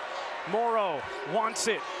 Morrow wants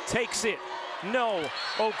it, takes it. No.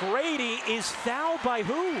 O'Grady is fouled by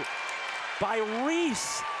who? By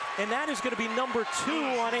Reese. And that is going to be number 2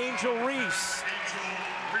 on Angel Reese.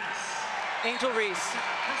 Angel Reese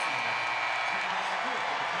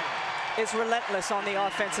is relentless on the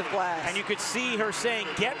offensive glass. And you could see her saying,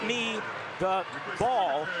 get me the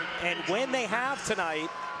ball. And when they have tonight,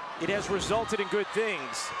 it has resulted in good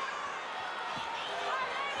things.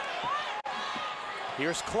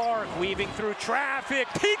 Here's Clark weaving through traffic.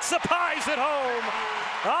 Pizza pies at home.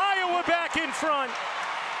 Iowa back in front.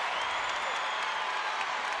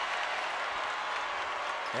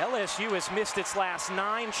 LSU has missed its last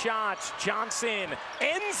 9 shots. Johnson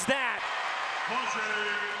ends that.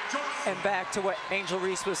 And back to what Angel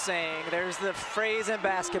Reese was saying, there's the phrase in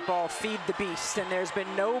basketball, feed the beast, and there's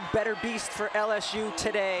been no better beast for LSU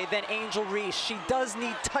today than Angel Reese. She does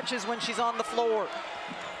need touches when she's on the floor.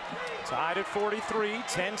 Tied at 43,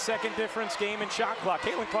 10-second difference, game and shot clock.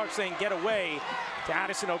 Caitlyn Clark saying get away to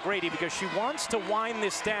Addison O'Grady because she wants to wind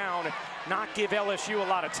this down, not give LSU a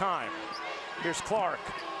lot of time. Here's Clark.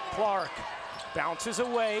 Clark bounces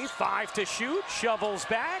away, 5 to shoot, shovels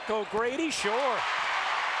back, O'Grady, sure.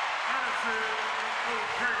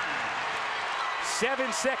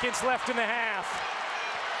 7 seconds left in the half.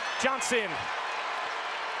 Johnson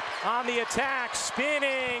on the attack,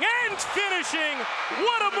 spinning and finishing.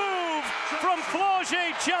 What a move from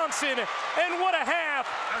Flau'jae Johnson, and what a half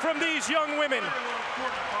from these young women.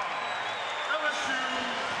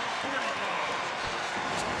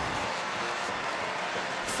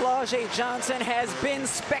 Flau'jae Johnson has been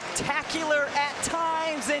spectacular at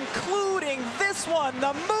times, including this one,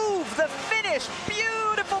 the move, the finish,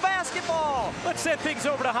 beautiful basketball. Let's send things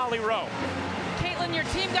over to Holly Rowe. Caitlyn, your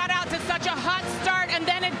team got out to such a hot start and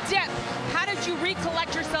then a dip. How did you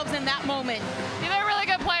recollect yourselves in that moment? Yeah, they're really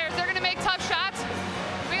good players. They're going to make tough shots.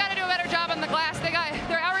 We got to do a better job on the glass.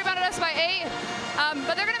 They're out-rebounded us by 8,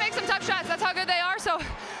 but they're going to make some tough shots. That's how good they are. So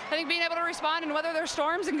I think being able to respond and weather their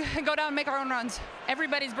storms and go down and make our own runs.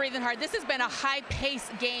 Everybody's breathing hard. This has been a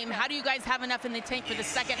high-paced game. How do you guys have enough in the tank for the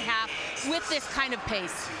second half with this kind of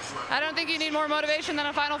pace? I don't think you need more motivation than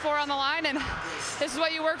a Final Four on the line, and this is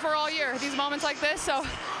what you work for all year, these moments like this. So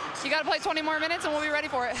you got to play 20 more minutes, and we'll be ready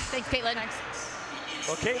for it. Thanks, Caitlyn. Thanks.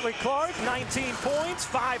 Well, Caitlyn Clark, 19 points,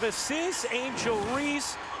 5 assists. Angel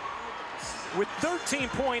Reese with 13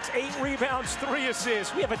 points, 8 rebounds, 3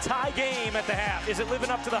 assists. We have a tie game at the half. Is it living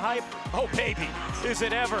up to the hype? Oh, baby, is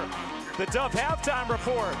it ever? The Dove halftime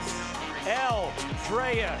report. Elle,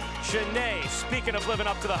 Drea, Shanae. Speaking of living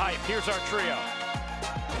up to the hype, here's our trio.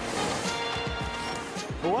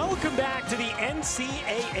 Welcome back to the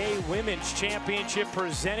NCAA Women's Championship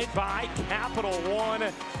presented by Capital One.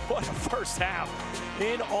 What a first half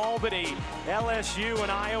in Albany. LSU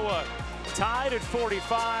and Iowa tied at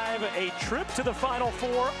 45. A trip to the Final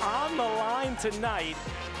Four on the line tonight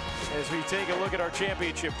as we take a look at our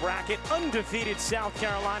championship bracket. Undefeated South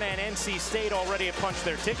Carolina and NC State already have punched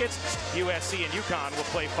their tickets. USC and UConn will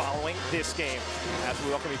play following this game. As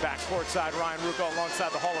we welcome you back courtside, Ryan Ruocco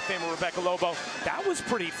alongside the Hall of Famer Rebecca Lobo. That was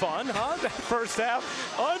pretty fun, huh? That first half,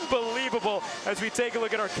 unbelievable. As we take a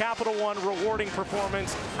look at our Capital One rewarding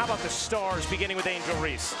performance. How about the stars, beginning with Angel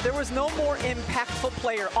Reese? There was no more impactful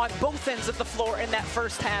player on both ends of the floor in that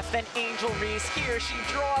first half than Angel Reese. Here she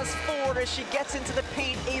draws forward as she gets into the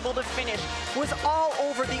paint, able to finish, was all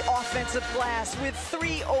over the offensive glass with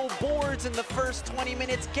 3-0 boards in the first 20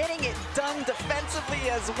 minutes, getting it done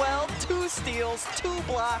defensively as well. 2 steals, 2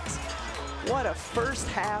 blocks. What a first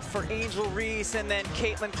half for Angel Reese, and then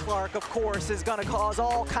Caitlyn Clark, of course, is going to cause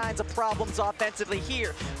all kinds of problems offensively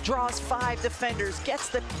here. Draws 5 defenders, gets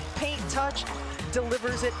the paint touch,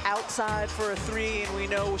 delivers it outside for a 3, and we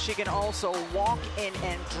know she can also walk in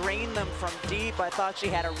and drain them from deep. I thought she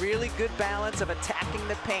had a really good balance of attacking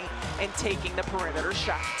the paint and taking the perimeter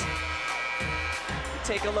shot.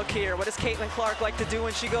 Take a look here. What does Caitlyn Clark like to do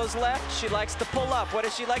when she goes left? She likes to pull up. What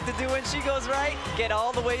does she like to do when she goes right? Get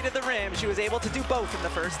all the way to the rim. She was able to do both in the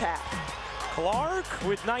first half. Clark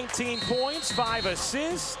with 19 points, 5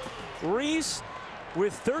 assists. Reese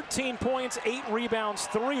with 13 points, 8 rebounds,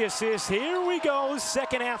 3 assists. Here we go,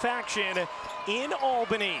 second half action in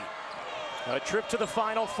Albany. A trip to the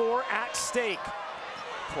Final Four at stake.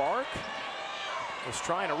 Clark was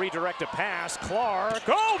trying to redirect a pass. Clark,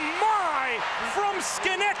 oh my, from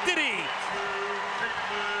Schenectady.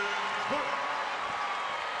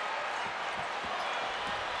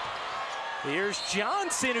 Here's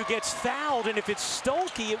Johnson, who gets fouled, and if it's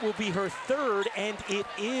Stolke, it will be her 3rd, and it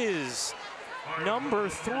is number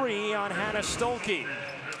 3 on Hannah Stolke.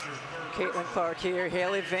 Caitlyn Clark here,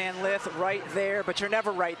 Haley Van Lith right there, but you're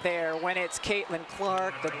never right there when it's Caitlyn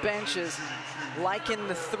Clark. The bench is liking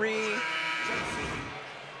the 3.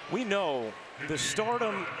 We know the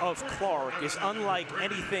stardom of Clark is unlike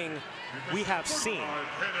anything we have seen.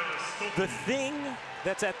 The thing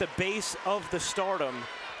that's at the base of the stardom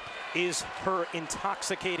is her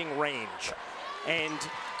intoxicating range. And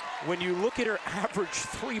when you look at her average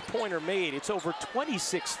three-pointer made, it's over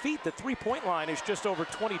 26 feet. The three-point line is just over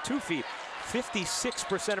 22 feet.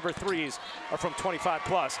 56% of her threes are from 25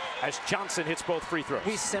 plus as Johnson hits both free throws.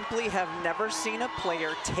 We simply have never seen a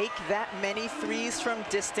player take that many threes from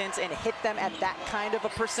distance and hit them at that kind of a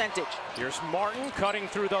percentage. Here's Martin cutting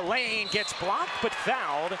through the lane, gets blocked but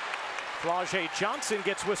fouled. Flau'jae Johnson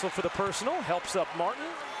gets whistled for the personal, helps up Martin.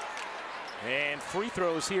 And free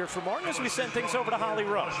throws here for Martin as we send things over to Holly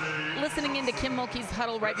Rowe. Listening into Kim Mulkey's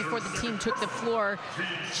huddle right before the team took the floor,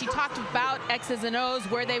 she talked about X's and O's,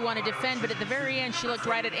 where they want to defend, but at the very end, she looked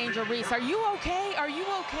right at Angel Reese. Are you okay? Are you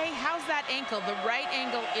okay? How's that ankle? The right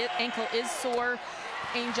ankle is sore.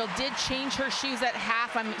 Angel did change her shoes at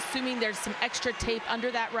half. I'm assuming there's some extra tape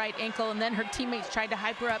under that right ankle, and then her teammates tried to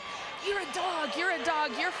hype her up. You're a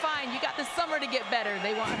dog, you're fine. You got the summer to get better.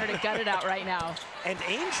 They want her to gut it out right now. And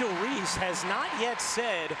Angel Reese has not yet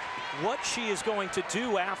said what she is going to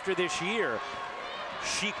do after this year.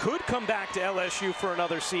 She could come back to LSU for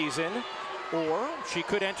another season, or she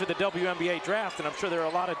could enter the WNBA draft, and I'm sure there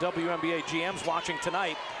are a lot of WNBA GMs watching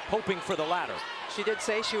tonight hoping for the latter. She did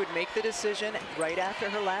say she would make the decision right after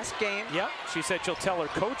her last game. Yep, she said she'll tell her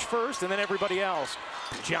coach first and then everybody else.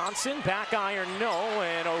 Johnson, back iron, no,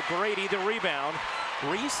 and O'Grady the rebound.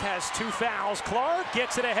 Reese has 2 fouls. Clark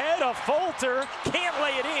gets it ahead of Folter, can't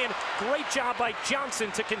lay it in. Great job by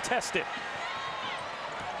Johnson to contest it.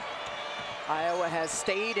 Iowa has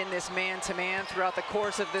stayed in this man-to-man throughout the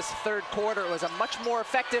course of this third quarter. It was a much more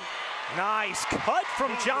effective. Nice cut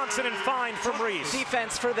from Johnson and fine from Reese.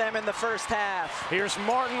 Defense for them in the first half. Here's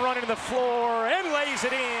Martin running to the floor and lays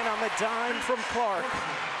it in on the dime from Clark.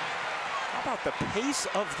 How about the pace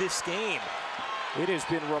of this game? It has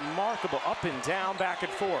been remarkable, up and down, back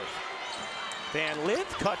and forth. Van Lith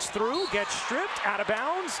cuts through, gets stripped, out of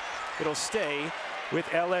bounds. It'll stay with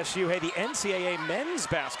LSU. Hey, the NCAA Men's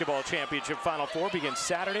Basketball Championship Final Four begins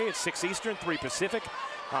Saturday at 6 Eastern, 3 Pacific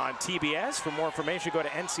on TBS. For more information, go to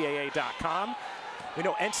ncaa.com. We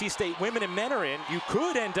know NC State women and men are in. You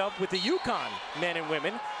could end up with the UConn men and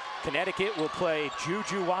women. Connecticut will play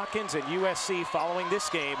Juju Watkins and USC following this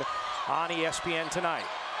game on ESPN tonight.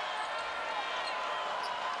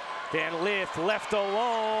 Van Lith left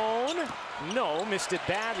alone. No, missed it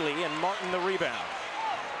badly, and Martin the rebound.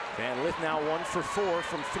 Van Lith now 1 for 4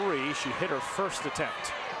 from 3. She hit her first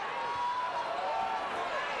attempt.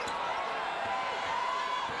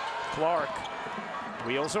 Clark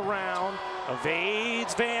wheels around,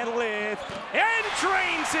 evades Van Lith, and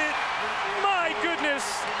drains it. My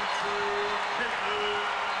goodness.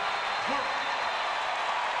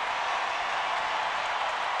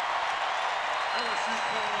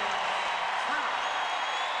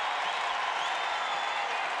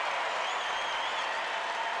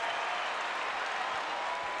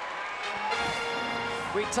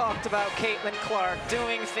 We talked about Caitlyn Clark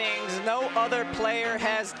doing things no other player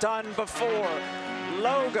has done before.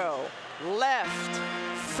 Logo, left,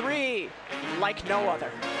 3, like no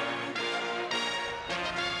other.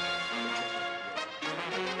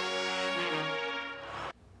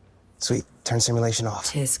 Sweet. Turn simulation off.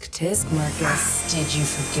 Tisk, tisk, Marcus. Did you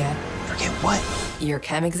forget? Forget what? Your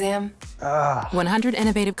chem exam? 100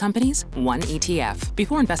 innovative companies, 1 ETF.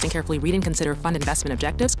 Before investing, carefully read and consider fund investment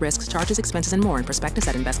objectives, risks, charges, expenses, and more in prospectus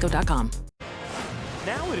at Invesco.com.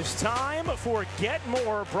 Now it is time for Get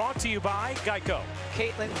More, brought to you by Geico.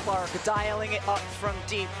 Caitlyn Clark dialing it up from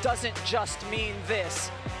deep doesn't just mean this.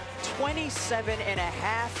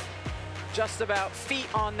 27.5 just about feet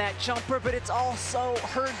on that jumper, but it's also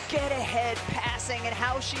her get-ahead passing and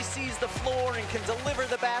how she sees the floor and can deliver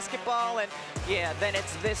the basketball. And yeah, then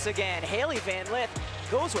it's this again. Haley Van Lith,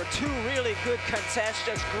 those were two really good contests,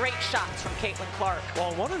 just great shots from Caitlyn Clark.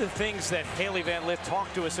 Well, one of the things that Haley Van Lith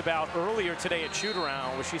talked to us about earlier today at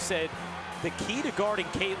shoot-around was she said, the key to guarding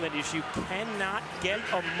Caitlyn is you cannot get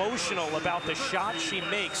emotional about the shots she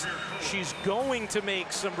makes. She's going to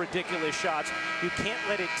make some ridiculous shots. You can't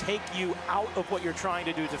let it take you out of what you're trying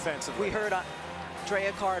to do defensively. We heard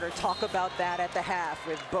Drea Carter talk about that at the half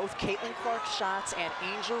with both Caitlyn Clark's shots and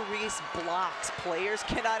Angel Reese blocks. Players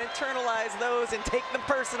cannot internalize those and take them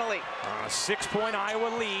personally. 6-point Iowa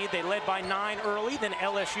lead. They led by 9 early. Then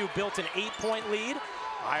LSU built an 8-point lead.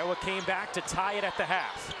 Iowa came back to tie it at the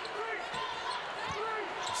half.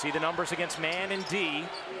 See the numbers against man and D.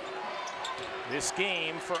 This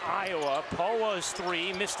game for Iowa. Poa's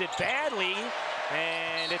 3, missed it badly,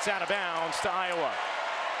 and it's out of bounds to Iowa.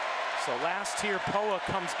 So last here, Poa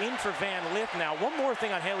comes in for Van Lith. Now, one more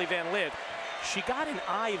thing on Haley Van Lith. She got an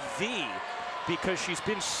IV because she's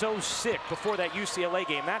been so sick before that UCLA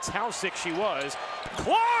game. That's how sick she was.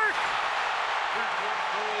 Clark!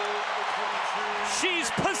 She's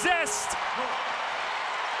possessed.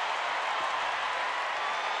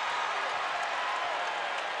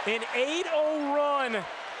 An 8-0 run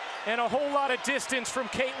and a whole lot of distance from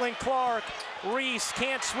Caitlyn Clark. Reese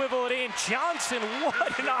can't swivel it in. Johnson,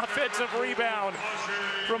 what an offensive rebound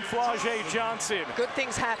from Flau'jae Johnson. Good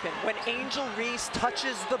things happen when Angel Reese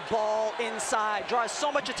touches the ball inside, draws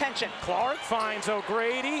so much attention. Clark finds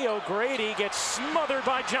O'Grady. O'Grady gets smothered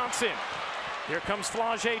by Johnson. Here comes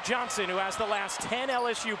Flau'jae Johnson, who has the last 10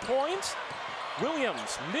 LSU points.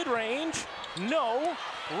 Williams, mid-range, no.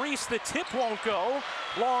 Reese, the tip won't go.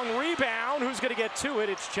 Long rebound, who's gonna get to it?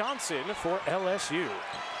 It's Johnson for LSU.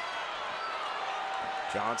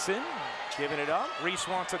 Johnson giving it up. Reese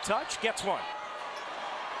wants a touch, gets one.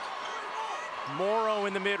 Morrow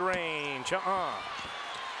in the mid-range,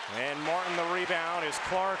 And Martin the rebound as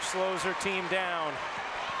Clark slows her team down.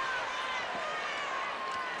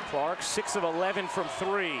 Clark 6 of 11 from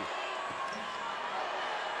 3.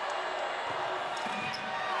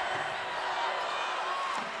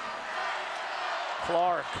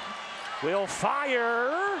 Clark will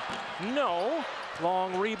fire. No.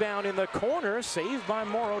 Long rebound in the corner, saved by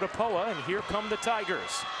Morrow to Poa, and here come the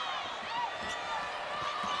Tigers.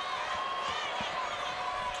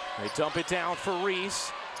 They dump it down for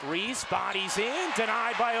Reese. Reese bodies in,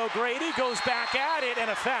 denied by O'Grady, goes back at it,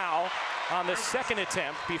 and a foul on the second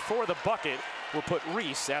attempt before the bucket will put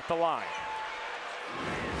Reese at the line.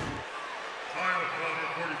 Iowa Club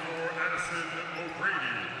 44, Addison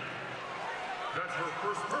O'Grady. That's her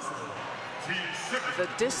first personal. The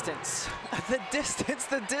distance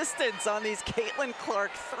on these Caitlyn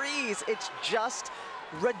Clark threes. It's just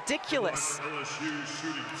ridiculous. LSU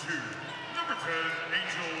shooting 2. Number 10,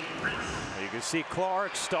 Angel Reese. You can see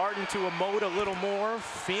Clark starting to emote a little more,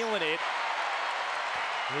 feeling it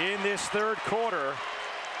in this third quarter.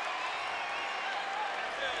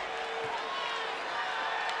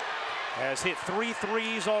 Has hit 3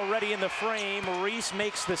 threes already in the frame. Reese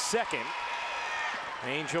makes the second.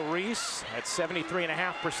 Angel Reese at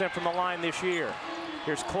 73.5% from the line this year.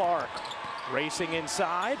 Here's Clark racing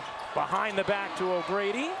inside, behind the back to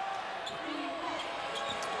O'Grady.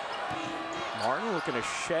 Martin looking to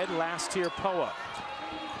shed last here Poa.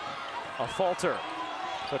 A falter,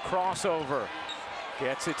 the crossover,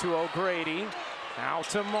 gets it to O'Grady, out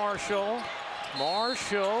to Marshall.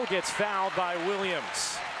 Marshall gets fouled by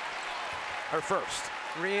Williams. Her first.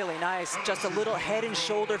 Really nice, just a little head and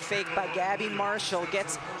shoulder fake by Gabby Marshall.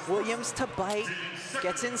 Gets Williams to bite,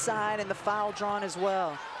 gets inside, and the foul drawn as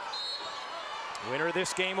well. Winner of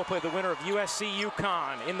this game will play the winner of USC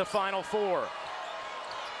UConn in the Final Four.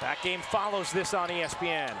 That game follows this on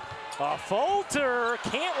ESPN. A falter,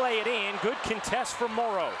 can't lay it in. Good contest from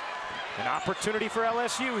Morrow. An opportunity for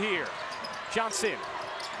LSU here. Johnson.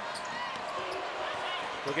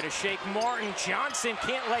 Looking to shake Martin. Johnson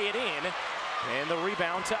can't lay it in. And the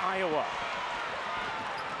rebound to Iowa.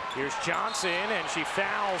 Here's Johnson, and she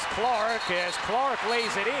fouls Clark as Clark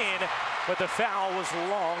lays it in, but the foul was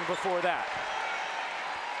long before that.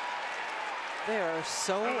 There are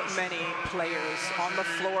so many players on the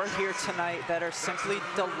floor here tonight that are simply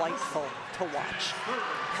delightful to watch.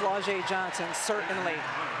 Flau'jae Johnson, certainly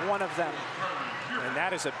one of them. And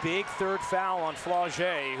that is a big third foul on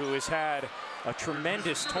Flau'jae, who has had a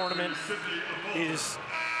tremendous tournament, is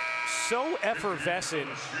so effervescent.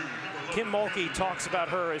 Kim Mulkey talks about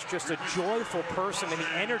her as just a joyful person and the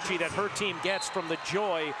energy that her team gets from the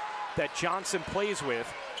joy that Johnson plays with,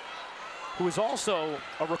 who is also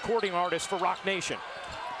a recording artist for Rock Nation.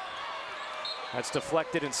 That's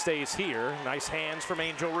deflected and stays here. Nice hands from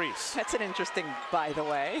Angel Reese. That's an interesting, by the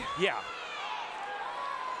way. Yeah.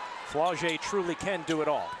 Flau'jae truly can do it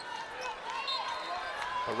all.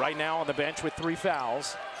 But right now on the bench with 3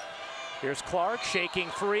 fouls. Here's Clark shaking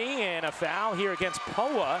free, and a foul here against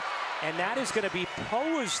Poa, and that is going to be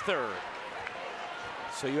Poa's third.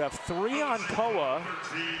 So you have 3 on Poa,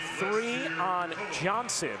 3 on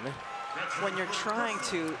Johnson. When you're trying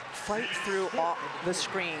to fight through all the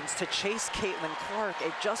screens to chase Caitlyn Clark,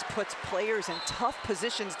 it just puts players in tough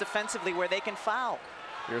positions defensively where they can foul.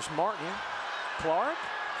 Here's Martin. Clark,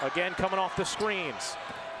 again coming off the screens.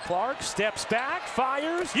 Clark steps back,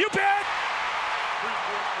 fires, you bet!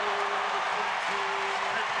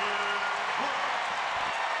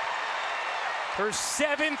 Her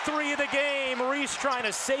 7th-3 of the game. Reese trying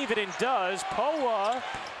to save it and does. Poa,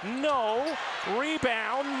 no.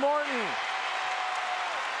 Rebound, Martin.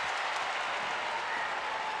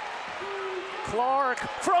 Clark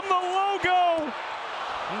from the logo.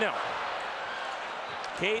 No.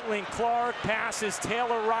 Caitlyn Clark passes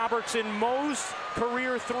Taylor Robertson most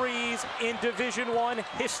career threes in Division I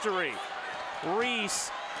history.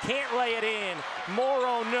 Reese can't lay it in.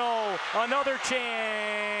 Morrow, no. Another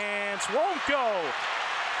chance. Won't go.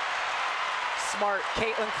 Smart.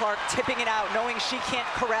 Caitlyn Clark tipping it out, knowing she can't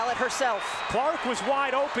corral it herself. Clark was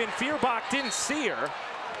wide open. Feuerbach didn't see her.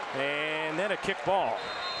 And then a kick ball.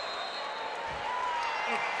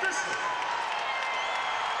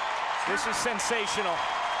 This is sensational.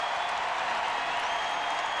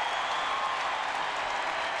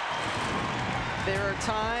 There are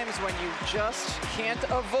times when you just can't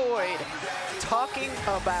avoid talking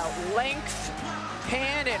about length.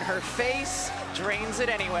 Hand in her face, drains it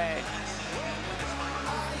anyway.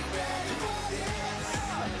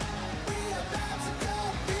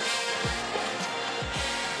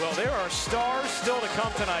 Well, there are stars still to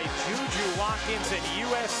come tonight. Juju Watkins and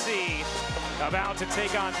USC about to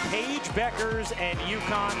take on Paige Beckers and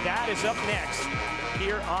UConn. That is up next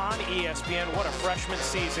here on ESPN. What a freshman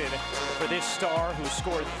season for this star who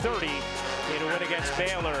scored 30 in a win against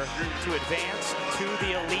Baylor to advance to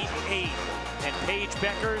the Elite 8. And Paige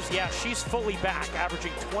Beckers, yeah, she's fully back,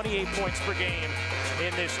 averaging 28 points per game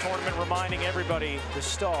in this tournament, reminding everybody the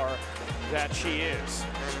star that she is.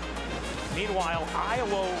 Meanwhile,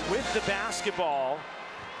 Iowa with the basketball,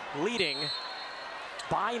 leading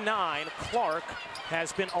by 9. Clark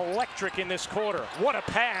has been electric in this quarter. What a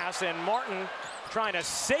pass, and Martin trying to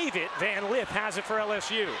save it. Van Lith has it for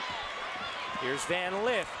LSU. Here's Van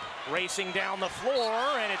Lith racing down the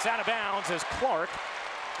floor, and it's out of bounds as Clark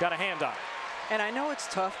got a hand on it. And I know it's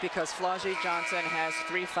tough because Flau'jae Johnson has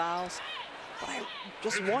 3 fouls, but I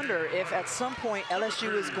just wonder if at some point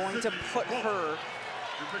LSU is going to put her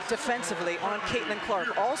defensively on Caitlyn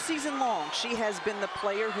Clark. All season long, she has been the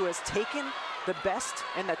player who has taken the best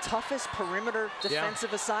and the toughest perimeter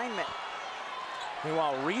defensive assignment.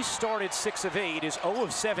 Meanwhile, Reese started 6 of 8, is 0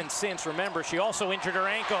 of 7 since. Remember, she also injured her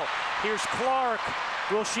ankle. Here's Clark.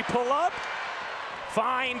 Will she pull up?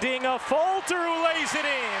 Finding a Falter who lays it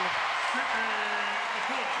in.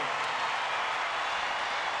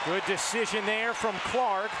 Good decision there from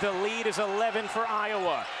Clark. The lead is 11 for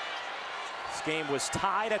Iowa. This game was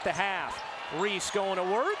tied at the half. Reese going to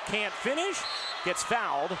work, can't finish, gets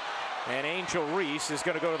fouled, and Angel Reese is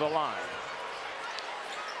going to go to the line.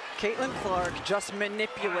 Caitlyn Clark just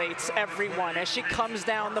manipulates everyone as she comes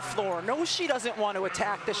down the floor. Knows she doesn't want to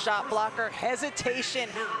attack the shot blocker, hesitation,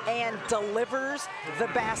 and delivers the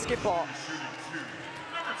basketball.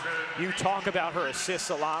 You talk about her assists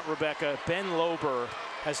a lot, Rebecca. Ben Lober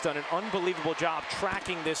has done an unbelievable job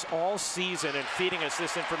tracking this all season and feeding us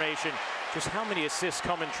this information. Just how many assists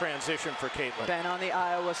come in transition for Caitlyn? Ben on the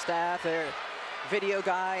Iowa staff, their video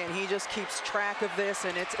guy, and he just keeps track of this,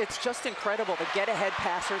 and it's just incredible, the get-ahead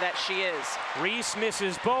passer that she is. Reese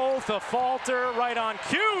misses both. A Falter right on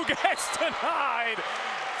cue gets denied.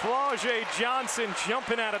 Flau'jae Johnson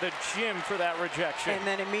jumping out of the gym for that rejection. And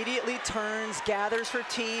then immediately turns, gathers her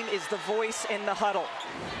team, is the voice in the huddle.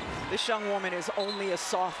 This young woman is only a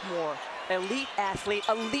sophomore. Elite athlete,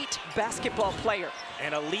 elite basketball player.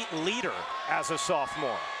 An elite leader as a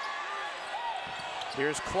sophomore.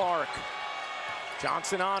 Here's Clark.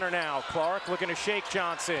 Johnson on her now. Clark looking to shake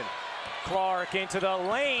Johnson. Clark into the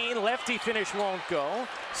lane. Lefty finish won't go.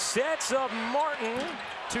 Sets up Martin.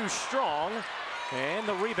 Too strong. And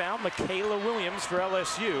the rebound, Michaela Williams for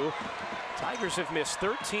LSU. Tigers have missed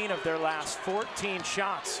 13 of their last 14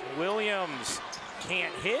 shots. Williams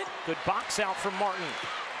can't hit. Good box out from Martin.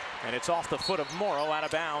 And it's off the foot of Morrow, out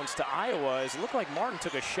of bounds to Iowa. It looked like Martin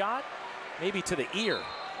took a shot, maybe to the ear.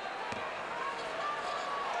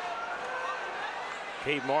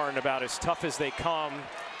 Kate Martin about as tough as they come.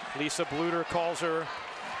 Lisa Bluter calls her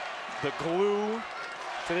the glue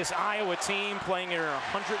to this Iowa team, playing in her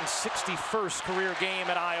 161st career game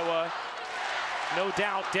at Iowa. No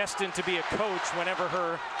doubt destined to be a coach whenever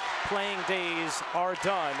her playing days are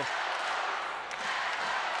done.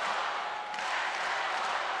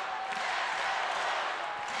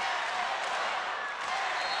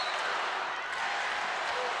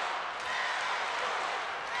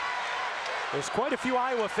 There's quite a few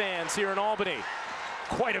Iowa fans here in Albany.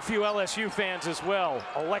 Quite a few LSU fans as well.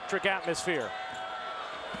 Electric atmosphere.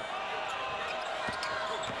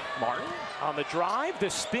 Martin on the drive, the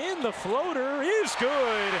spin, the floater is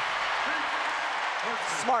good.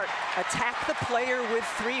 Smart. Attack the player with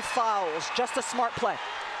 3 fouls. Just a smart play.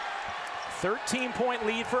 13-point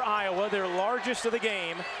lead for Iowa, their largest of the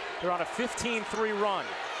game. They're on a 15-3 run.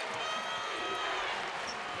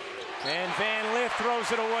 And Van Lith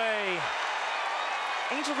throws it away.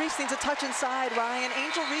 Angel Reese needs a touch inside, Ryan.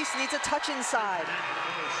 Angel Reese needs a touch inside.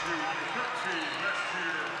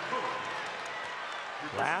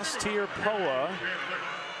 Last tier Poa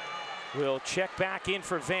will check back in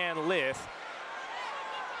for Van Lith.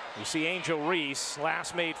 You see Angel Reese,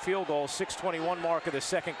 last made field goal, 6:21 mark of the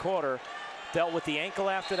second quarter. Dealt with the ankle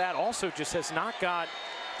after that. Also just has not got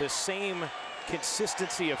the same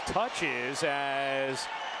consistency of touches as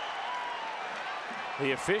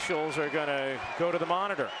the officials are going to go to the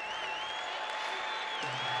monitor.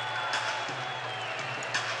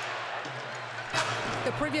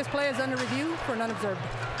 The previous play is under review for an unobserved.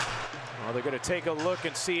 Well, they're going to take a look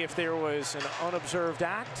and see if there was an unobserved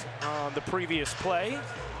act on the previous play.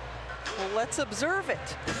 Well, let's observe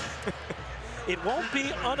it. It won't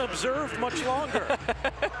be unobserved much longer.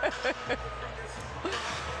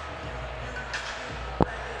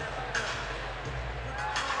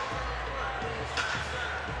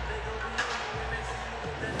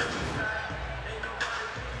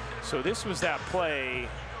 So this was that play.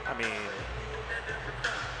 I mean,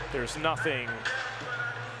 there's nothing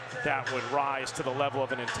that would rise to the level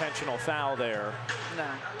of an intentional foul there. No.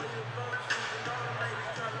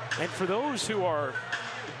 And for those who are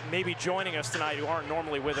maybe joining us tonight who aren't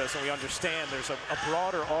normally with us, and we understand there's a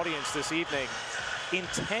broader audience this evening,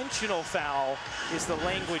 intentional foul is the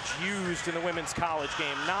language used in the women's college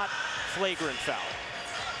game, not flagrant foul.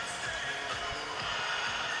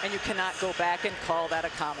 And you cannot go back and call that a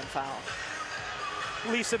common foul.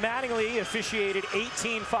 Lisa Mattingly officiated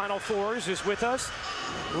 18 Final Fours, is with us.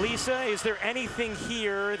 Lisa, is there anything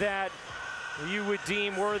here that you would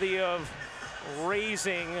deem worthy of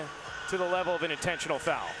raising to the level of an intentional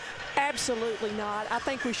foul? Absolutely not. I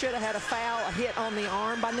think we should have had a foul, a hit on the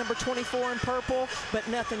arm by number 24 in purple, but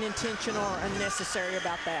nothing intentional or unnecessary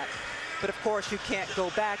about that. But of course, you can't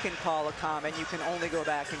go back and call a common. You can only go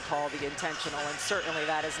back and call the intentional, and certainly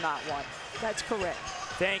that is not one. That's correct.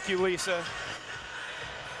 Thank you, Lisa.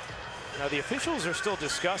 Now the officials are still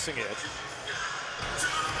discussing it.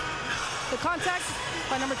 The contact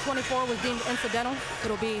by number 24 was deemed incidental.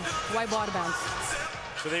 It'll be white ball out of bounds.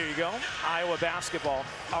 So there you go, Iowa basketball.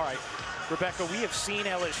 All right, Rebecca, we have seen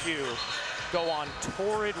LSU go on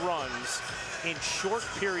torrid runs in short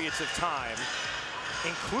periods of time,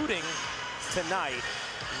 including tonight.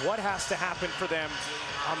 What has to happen for them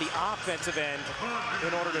on the offensive end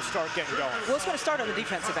in order to start getting going? Well, it's going to start on the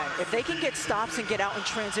defensive end. If they can get stops and get out in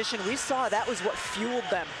transition, we saw that was what fueled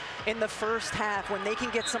them in the first half, when they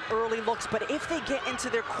can get some early looks. But if they get into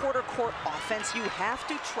their quarter court offense, you have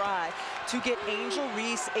to try to get Angel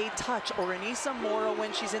Reese a touch, or Anissa Morrow,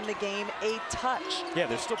 when she's in the game, a touch. Yeah,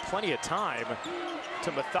 there's still plenty of time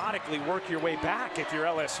to methodically work your way back if you're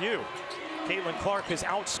LSU. Caitlyn Clark has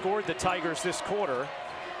outscored the Tigers this quarter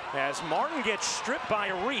as Martin gets stripped by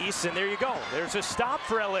Reese, and there you go. There's a stop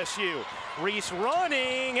for LSU. Reese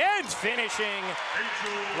running and finishing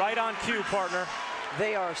right on cue, partner.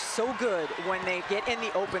 They are so good when they get in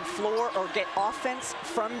the open floor or get offense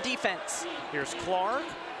from defense. Here's Clark,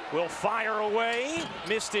 will fire away,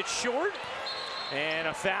 missed it short, and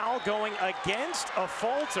a foul going against a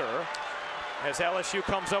falter as LSU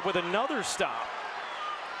comes up with another stop.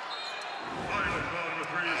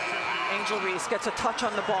 Angel Reese gets a touch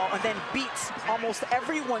on the ball and then beats almost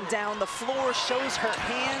everyone down the floor, shows her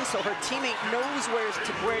hands so her teammate knows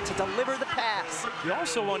where to deliver the pass. You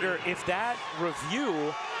also wonder if that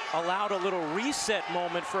review allowed a little reset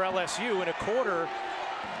moment for LSU in a quarter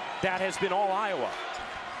that has been all Iowa.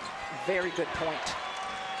 Very good point.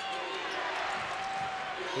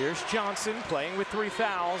 Here's Johnson playing with 3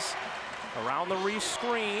 fouls. Around the Reese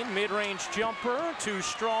screen, mid-range jumper, too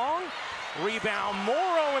strong. Rebound,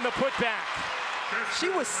 Morrow in the putback. She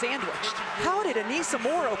was sandwiched. How did Anissa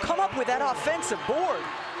Morrow come up with that offensive board?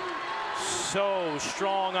 So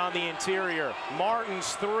strong on the interior.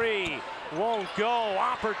 Martin's 3 won't go.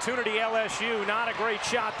 Opportunity LSU, not a great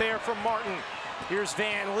shot there from Martin. Here's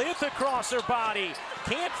Van Lith across her body.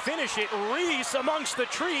 Can't finish it. Reese amongst the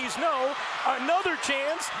trees. No. Another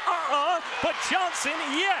chance. But Johnson,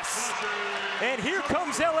 yes. And here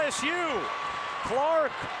comes LSU.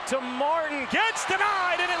 Clark to Martin. Gets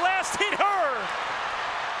denied, and at last hit her.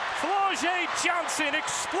 Flau'jae Johnson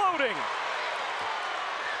exploding.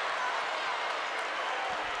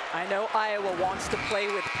 I know Iowa wants to play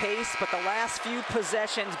with pace, but the last few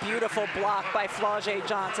possessions, beautiful block by Flau'jae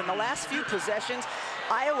Johnson. The last few possessions,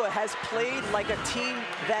 Iowa has played like a team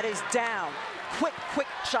that is down. Quick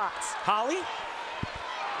shots. Holly?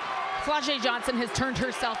 Flau'jae Johnson has turned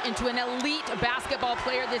herself into an elite basketball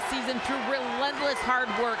player this season through relentless hard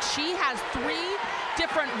work. She has 3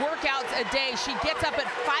 different workouts a day. She gets up at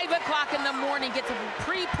 5 o'clock in the morning, gets a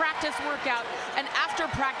pre-practice workout, and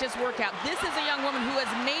after-practice workout. This is a young woman who has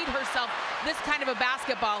made herself this kind of a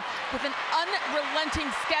basketball with an unrelenting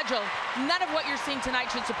schedule. None of what you're seeing tonight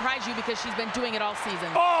should surprise you because she's been doing it all season.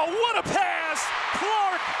 Oh, what a pass!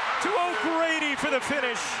 Clark to O'Grady for the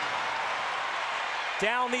finish.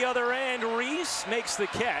 Down the other end, Reese makes the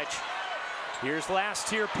catch. Here's last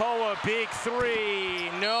tier Poa, big 3.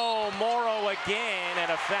 No, Morrow again, and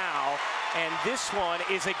a foul. And this one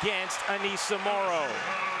is against Anissa Morrow.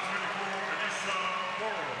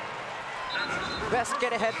 Best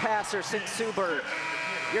get-ahead passer since Sue Bird.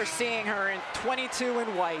 You're seeing her in 22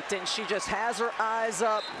 in white, and she just has her eyes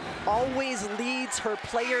up, always leads her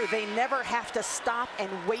player. They never have to stop and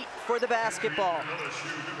wait for the basketball.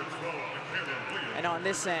 And on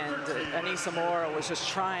this end, Anissa Morrow was just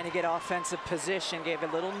trying to get offensive position, gave a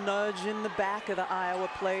little nudge in the back of the Iowa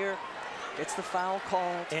player, gets the foul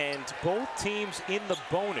called. And both teams in the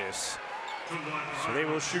bonus, so they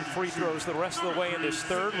will shoot free throws the rest of the way in this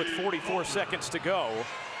third with 44 seconds to go.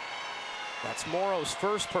 That's Morrow's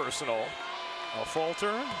first personal. A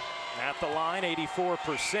falter at the line,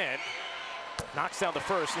 84%. Knocks down the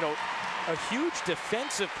first. You know, a huge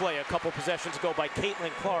defensive play a couple possessions ago by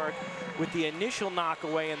Caitlyn Clark with the initial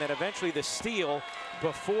knockaway and then eventually the steal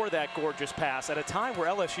before that gorgeous pass at a time where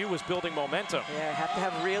LSU was building momentum. Yeah, have to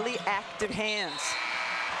have really active hands.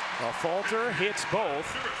 A falter hits both.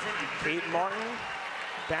 Kate Martin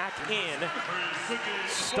back in.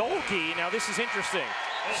 Stolke, now this is interesting.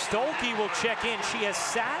 Stolke will check in. She has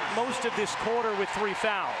sat most of this quarter with 3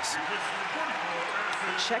 fouls.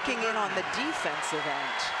 Checking in on the defensive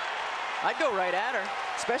end. I'd go right at her,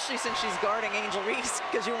 especially since she's guarding Angel Reese,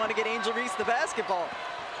 because you want to get Angel Reese the basketball.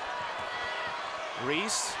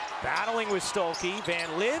 Reese battling with Stolke.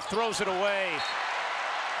 Van Lith throws it away.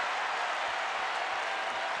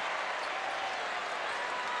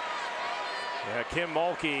 Yeah, Kim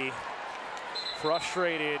Mulkey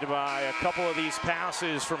frustrated by a couple of these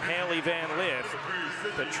passes from Haley Van Lith.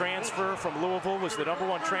 The transfer from Louisville was the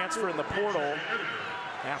 #1 transfer in the portal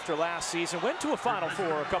after last season. Went to a Final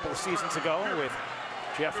Four a couple of seasons ago with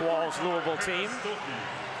Jeff Wall's Louisville team.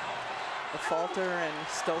 The falter and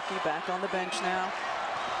Stolke back on the bench now.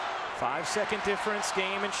 5-second difference,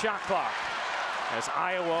 game and shot clock. As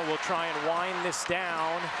Iowa will try and wind this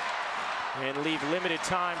down and leave limited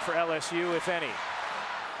time for LSU, if any.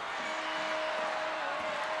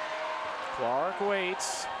 Clark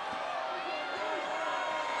waits.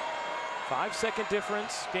 5-second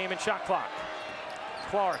difference, game and shot clock.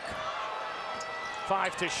 Clark,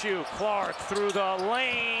 5 to shoot. Clark through the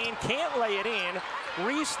lane, can't lay it in.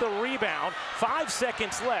 Reese the rebound, 5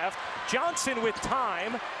 seconds left. Johnson with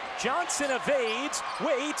time. Johnson evades,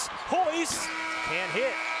 waits, hoists, can't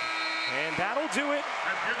hit. And that'll do it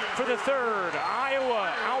for the third.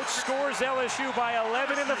 Iowa outscores LSU by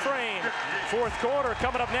 11 in the frame. Fourth quarter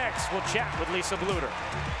coming up next. We'll chat with Lisa Bluter.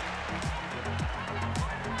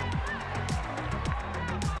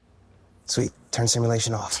 Sweet, turn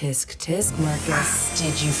simulation off. Tisk, tisk, Marcus.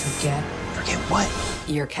 Did you forget? Forget what?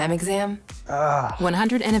 Your chem exam?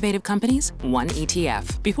 100 innovative companies, 1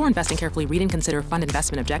 ETF. Before investing, carefully read and consider fund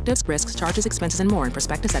investment objectives, risks, charges, expenses, and more in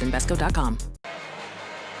prospectus at Invesco.com.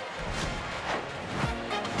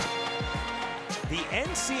 The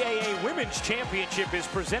NCAA Women's Championship is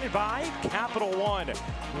presented by Capital One.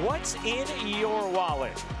 What's in your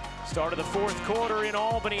wallet? Start of the fourth quarter in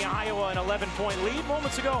Albany, Iowa, an 11-point lead.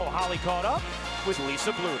 Moments ago, Holly caught up with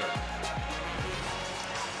Lisa Bluter.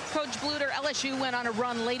 Coach Bluter, LSU went on a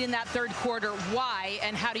run late in that third quarter. Why,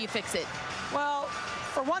 and how do you fix it? Well,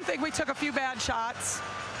 for one thing, we took a few bad shots,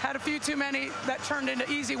 had a few too many that turned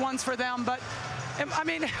into easy ones for them, but I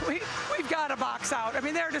mean, we've got to box out. I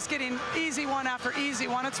mean, they're just getting easy one after easy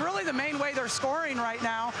one. It's really the main way they're scoring right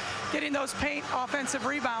now, getting those paint offensive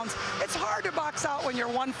rebounds. It's hard to box out when you're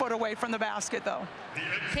 1 foot away from the basket, though.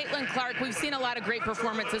 Caitlyn Clark, we've seen a lot of great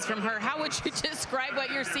performances from her. How would you describe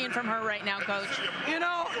what you're seeing from her right now, Coach? You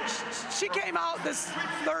know, she came out this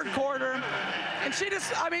third quarter, and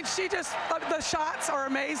the shots are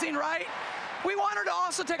amazing, right? We want her to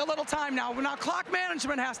also take a little time now. Now, clock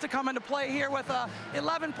management has to come into play here with a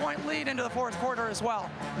 11-point lead into the fourth quarter as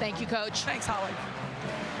well. Thank you, Coach. Thanks, Holly.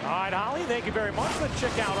 All right, Holly, thank you very much. Let's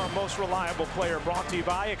check out our most reliable player, brought to you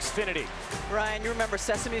by Xfinity. Ryan, you remember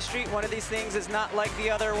Sesame Street? One of these things is not like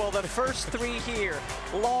the other. Well, the first three here,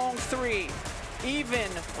 long three, even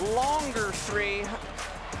longer three.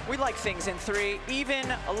 We like things in three, even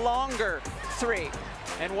longer three.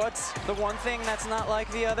 And what's the one thing that's not like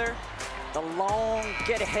the other? The long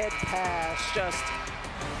get-ahead pass, just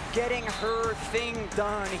getting her thing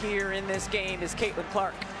done here in this game is Caitlyn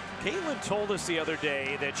Clark. Caitlyn told us the other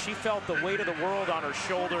day that she felt the weight of the world on her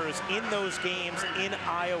shoulders in those games in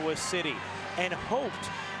Iowa City and hoped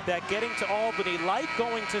that getting to Albany, like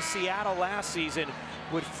going to Seattle last season,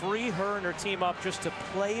 would free her and her team up just to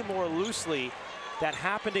play more loosely. That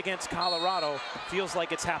happened against Colorado. Feels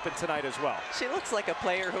like it's happened tonight as well. She looks like a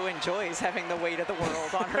player who enjoys having the weight of the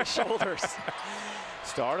world on her shoulders.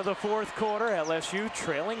 Start of the fourth quarter, LSU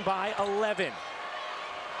trailing by 11.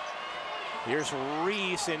 Here's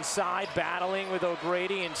Reese inside, battling with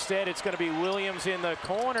O'Grady. Instead, it's going to be Williams in the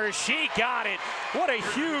corner. She got it. What a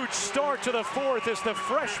huge start to the fourth as the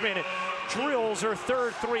freshman drills her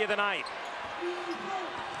third three of the night.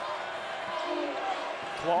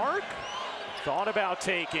 Clark thought about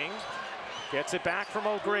taking, gets it back from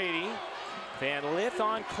O'Grady. Van Lith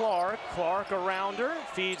on Clark. Clark around her,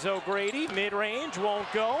 feeds O'Grady, mid-range, won't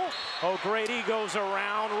go. O'Grady goes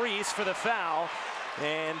around Reese for the foul,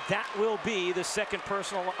 and that will be the second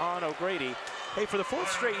personal on O'Grady. Hey, for the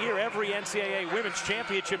fourth straight year, every NCAA Women's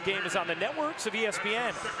Championship game is on the networks of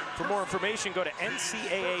ESPN. For more information, go to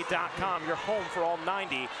ncaa.com, your home for all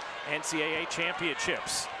 90 NCAA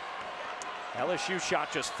championships. LSU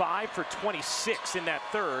shot just 5 for 26 in that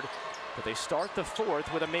third, but they start the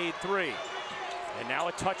fourth with a made three. And now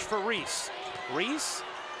a touch for Reese. Reese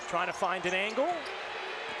trying to find an angle,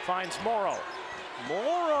 finds Morrow.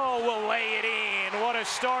 Morrow will lay it in. What a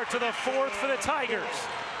start to the fourth for the Tigers.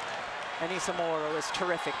 Anissa Morrow is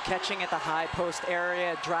terrific, catching at the high post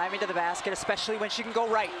area, driving to the basket, especially when she can go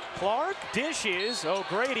right. Clark dishes,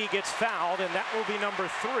 O'Grady gets fouled, and that will be number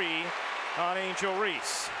 3 on Angel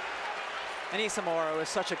Reese. Anissa Morrow is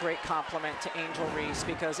such a great compliment to Angel Reese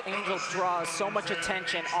because Angel draws so much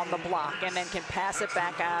attention on the block and then can pass it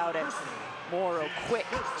back out. And Morrow, quick,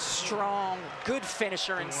 strong, good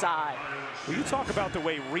finisher inside. Well, you talk about the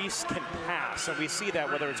way Reese can pass, and we see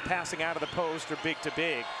that whether it's passing out of the post or big to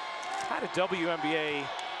big. I had a WNBA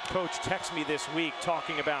coach text me this week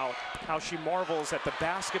talking about how she marvels at the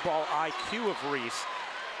basketball IQ of Reese.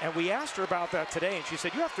 And we asked her about that today, and she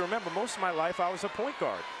said, you have to remember, most of my life I was a point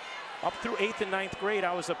guard. Up through 8th and 9th grade,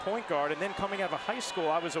 I was a point guard, and then coming out of high school,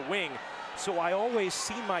 I was a wing. So I always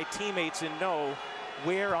see my teammates and know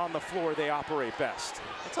where on the floor they operate best.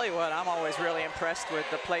 I'll tell you what, I'm always really impressed with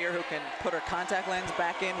the player who can put her contact lens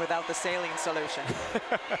back in without the saline solution.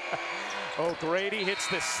 O'Grady hits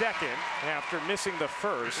the second after missing the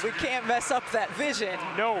first. We can't mess up that vision.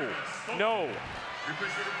 No, no.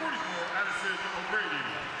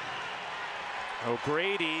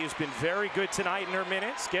 O'Grady has been very good tonight in her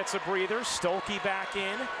minutes. Gets a breather. Stolke back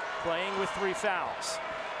in, playing with 3 fouls.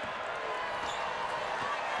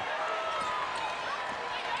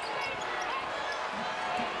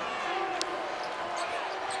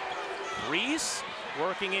 Reese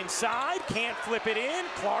working inside, can't flip it in.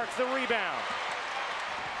 Clark the rebound.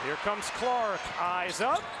 Here comes Clark, eyes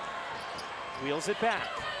up, wheels it back.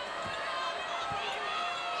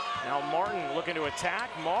 Now Martin looking to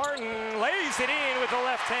attack. Martin lays it in with the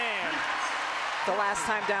left hand. The last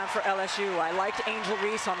time down for LSU, I liked Angel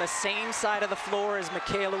Reese on the same side of the floor as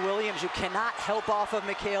Michaela Williams. You cannot help off of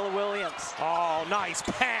Michaela Williams. Oh, nice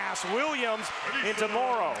pass. Williams into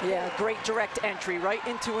Morrow. Yeah, great direct entry right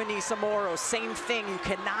into Anissa Morrow. Same thing. You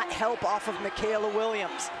cannot help off of Michaela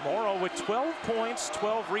Williams. Morrow with 12 points,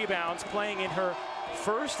 12 rebounds, playing in her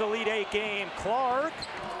first Elite Eight game. Clark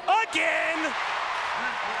again.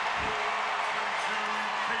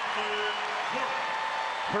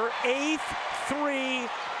 Her 8th 3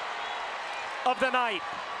 of the night.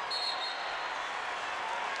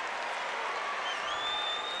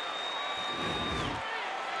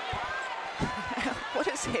 What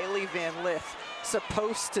is Haley Van Lith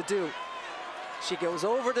supposed to do? She goes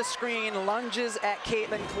over the screen, lunges at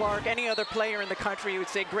Caitlyn Clark. Any other player in the country, you would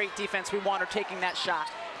say, great defense. We want her taking that shot.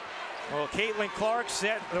 Well, Caitlyn Clark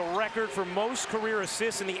set the record for most career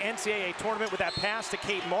assists in the NCAA tournament with that pass to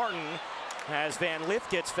Kate Martin as Van Lith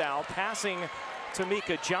gets fouled, passing to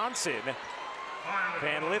Mika Johnson.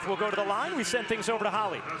 Van Lith will go to the line. We send things over to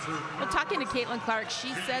Holly. Well, talking to Caitlyn Clark, she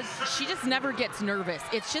says she just never gets nervous.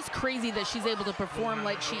 It's just crazy that she's able to perform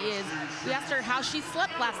like she is. We asked her how she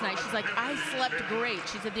slept last night. She's like, I slept great.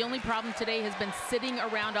 She said the only problem today has been sitting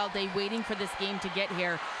around all day waiting for this game to get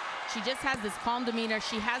here. She just has this calm demeanor.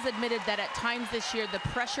 She has admitted that at times this year, the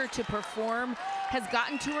pressure to perform has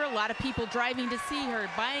gotten to her. A lot of people driving to see her,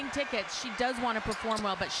 buying tickets. She does want to perform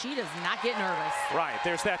well, but she does not get nervous. Right,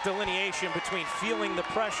 there's that delineation between feeling the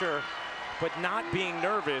pressure but not being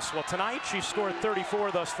nervous. Well, tonight she scored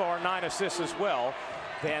 34 thus far, 9 assists as well.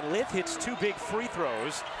 Van Lith hits 2 big free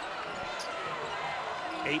throws.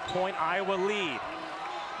 8-point Iowa lead.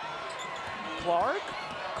 Clark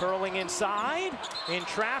curling inside, in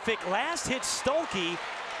traffic, last hit Stolke.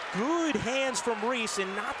 Good hands from Reese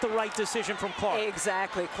and not the right decision from Clark.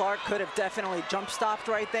 Exactly, Clark could have definitely jump stopped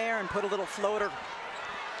right there and put a little floater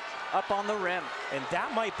up on the rim. And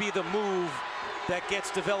that might be the move that gets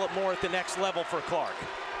developed more at the next level for Clark.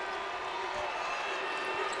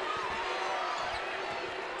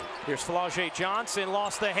 Here's Flau'jae Johnson,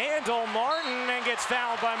 lost the handle, Martin, and gets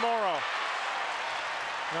fouled by Morrow.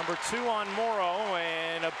 Number 2 on Morrow,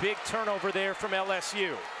 and a big turnover there from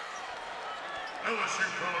LSU.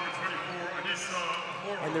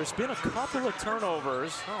 And there's been a couple of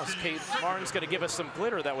turnovers. Oh, Kate Martin's going to give us some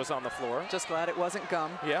glitter that was on the floor. Just glad it wasn't gum.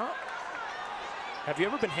 Yeah. Have you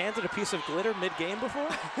ever been handed a piece of glitter mid-game before?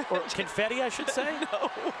 Or confetti, I should say? No.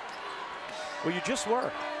 Well, you just were.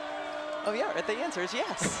 Oh, yeah, the answer is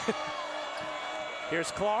yes.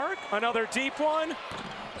 Here's Clark, another deep one.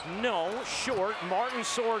 No, short. Martin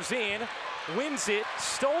soars in, wins it.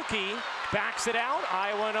 Stolke backs it out.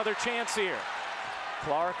 Iowa another chance here.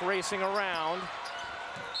 Clark racing around,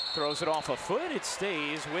 throws it off a foot. It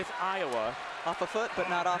stays with Iowa. Off a foot, but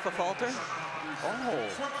not off a falter. Oh,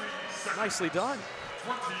 nicely done.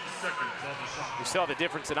 You saw the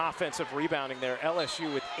difference in offensive rebounding there.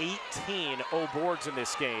 LSU with 18 boards in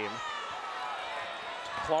this game.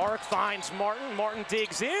 Clark finds Martin. Martin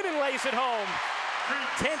digs in and lays it home.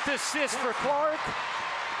 10th assist for Clark.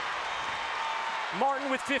 Martin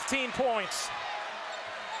with 15 points.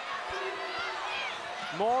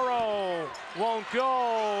 Morrow won't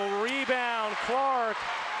go. Rebound, Clark.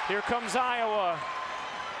 Here comes Iowa.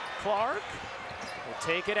 Clark will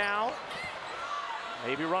take it out.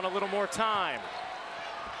 Maybe run a little more time.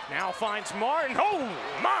 Now finds Martin. Oh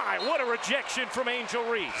my, what a rejection from Angel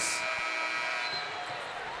Reese.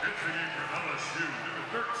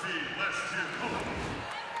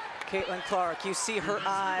 Caitlyn Clark, you see her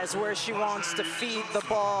eyes where she wants to feed the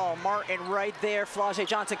ball. Martin right there. Flau'jae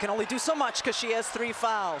Johnson can only do so much because she has 3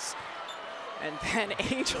 fouls. And then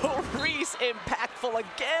Angel Reese impactful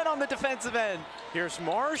again on the defensive end. Here's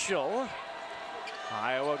Marshall.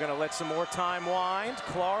 Iowa gonna let some more time wind.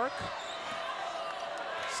 Clark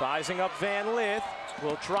sizing up Van Lith.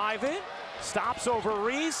 Will drive it. Stops over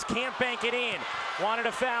Reese. Can't bank it in. Wanted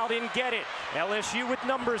a foul, didn't get it. LSU with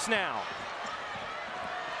numbers now.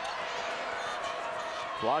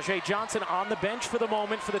 Flau'jae Johnson on the bench for the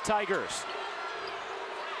moment for the Tigers.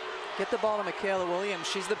 Get the ball to Michaela Williams.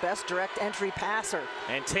 She's the best direct entry passer.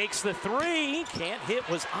 And takes the 3. Can't hit,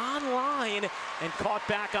 was online and caught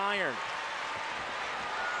back iron.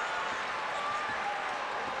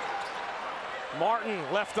 Martin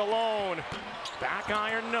left alone. Back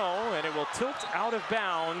iron, no, and it will tilt out of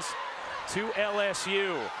bounds to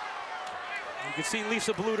LSU. You can see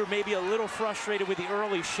Lisa Bluter maybe a little frustrated with the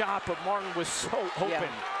early shot, but Martin was so open.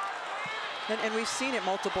 Yeah. And we've seen it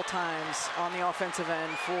multiple times on the offensive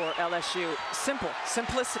end for LSU.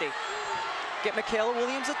 Simplicity. Get Michaela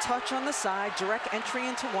Williams a touch on the side, direct entry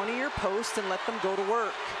into one of your posts, and let them go to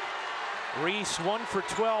work. Reese 1 for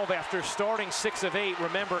 12 after starting 6 of 8.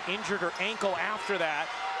 Remember, injured her ankle after that.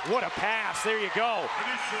 What a pass. There you go.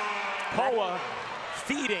 Poa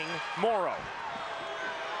feeding Morrow.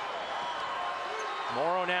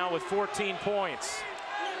 Morrow now with 14 points.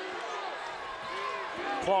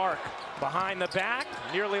 Clark behind the back,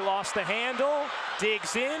 nearly lost the handle,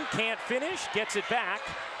 digs in, can't finish, gets it back,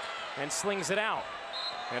 and slings it out.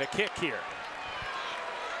 And a kick here.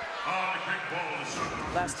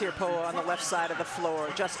 Last here, Poa on the left side of the floor.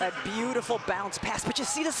 Just a beautiful bounce pass, but you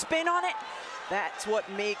see the spin on it? That's what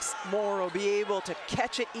makes Morrow be able to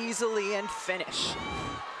catch it easily and finish.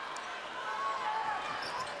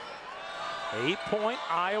 8-point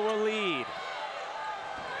Iowa lead.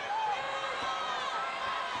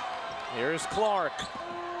 Here's Clark.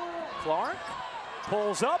 Clark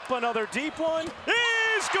pulls up, another deep one.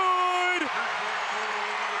 Is good!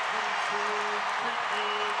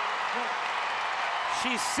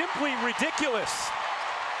 She's simply ridiculous.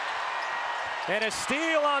 And a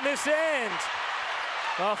steal on this end.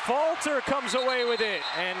 A falter comes away with it.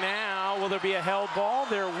 And now, will there be a held ball?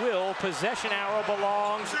 There will. Possession arrow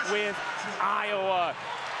belongs with Iowa.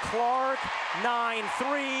 Clark, 9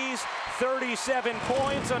 threes, 37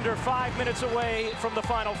 points, under 5 minutes away from the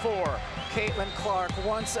Final Four. Caitlyn Clark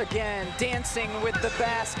once again dancing with the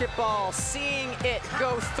basketball, seeing it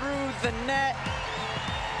go through the net.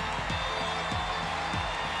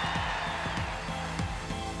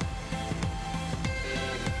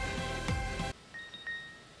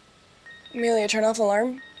 Amelia, turn off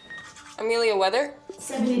alarm. Amelia, weather?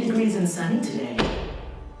 70 degrees and sunny today.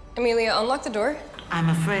 Amelia, unlock the door. I'm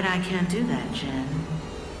afraid I can't do that, Jen.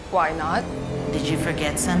 Why not? Did you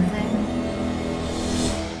forget something?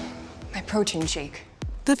 My protein shake.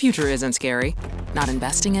 The future isn't scary. Not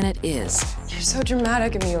investing in it is. You're so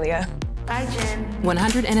dramatic, Amelia. Bye, Jen.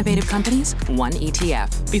 100 innovative companies, 1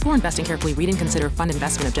 ETF. Before investing, carefully read and consider fund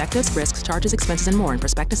investment objectives, risks, charges, expenses, and more in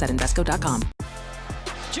prospectus at Invesco.com.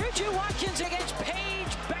 Juju Watkins against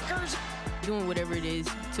Paige Beckers. Doing whatever it is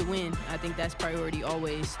to win. I think that's priority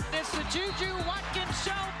always. It's the Juju Watkins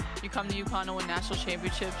show. You come to UConn to win national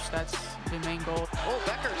championships. That's the main goal. Oh,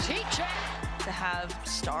 Beckers heat check. To have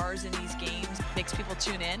stars in these games makes people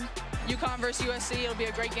tune in. UConn versus USC. It'll be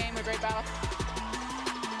a great game, a great battle.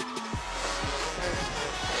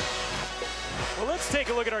 Well, let's take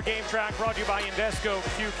a look at our game track brought to you by Invesco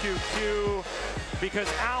QQQ, because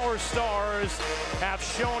our stars have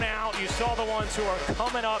shown out. You saw the ones who are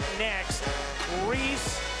coming up next.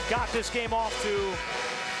 Reese got this game off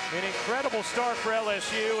to an incredible start for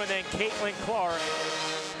LSU, and then Caitlyn Clark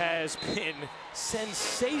has been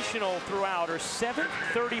sensational throughout. Her 7th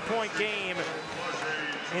 30-point game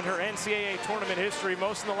in her NCAA tournament history,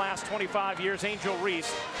 most in the last 25 years. Angel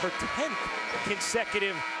Reese, her 10th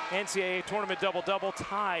consecutive NCAA tournament double-double,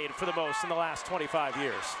 tied for the most in the last 25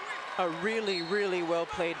 years. A really, really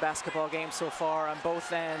well-played basketball game so far on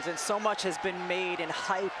both ends, and so much has been made and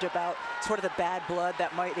hyped about sort of the bad blood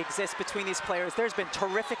that might exist between these players. There's been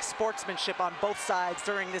terrific sportsmanship on both sides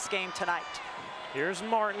during this game tonight. Here's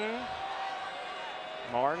Martin.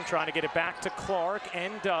 Martin trying to get it back to Clark,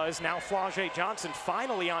 and does. Now Flau'jae Johnson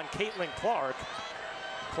finally on Caitlyn Clark.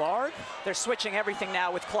 Clark. They're switching everything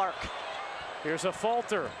now with Clark. Here's a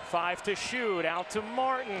falter. 5 to shoot. Out to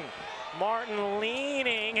Martin. Martin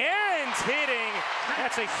leaning and hitting.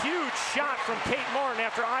 That's a huge shot from Kate Martin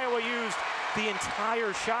after Iowa used the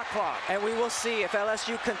entire shot clock. And we will see if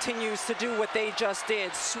LSU continues to do what they just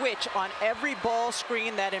did. Switch on every ball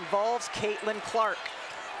screen that involves Caitlyn Clark.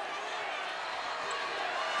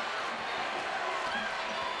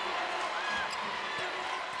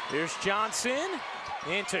 Here's Johnson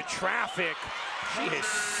into traffic. She is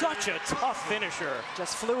such a tough finisher.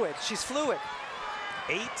 Just fluid. She's fluid.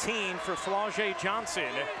 18 for Flau'jae Johnson,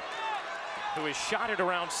 who has shot it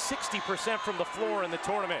around 60% from the floor in the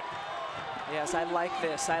tournament. Yes, I like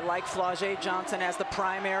this. I like Flau'jae Johnson as the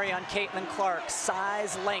primary on Caitlyn Clark.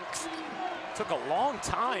 Size, length. Took a long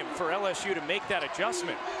time for LSU to make that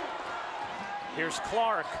adjustment. Here's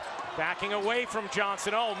Clark backing away from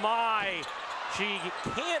Johnson. Oh my, she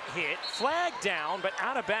can't hit. Flag down, but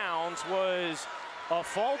out of bounds was a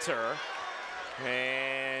falter.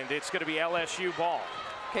 And it's going to be LSU ball.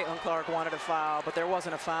 Caitlyn Clark wanted a foul, but there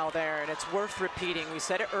wasn't a foul there, and it's worth repeating. We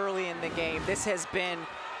said it early in the game. This has been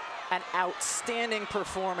an outstanding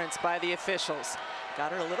performance by the officials.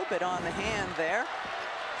 Got her a little bit on the hand there.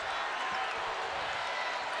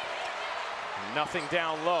 Nothing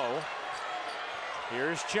down low.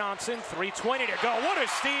 Here's Johnson, 3:20 to go. What a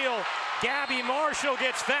steal. Gabby Marshall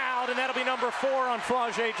gets fouled, and that'll be number 4 on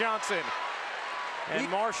Flau'jae Johnson. And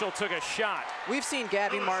Marshall took a shot. We've seen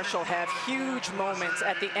Gabby Marshall have huge moments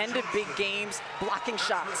at the end of big games, blocking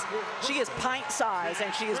shots. She is pint size,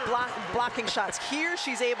 and she is blocking shots. Here,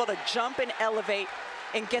 she's able to jump and elevate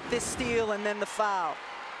and get this steal and then the foul.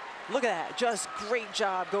 Look at that, just great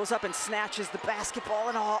job. Goes up and snatches the basketball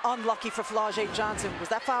and all. Unlucky for Flau'jae Johnson. Was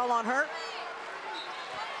that foul on her?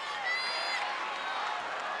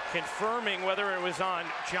 Confirming whether it was on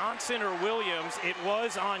Johnson or Williams. It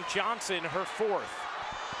was on Johnson, her fourth.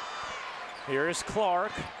 Here's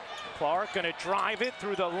Clark. Clark gonna drive it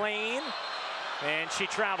through the lane, and she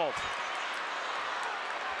traveled.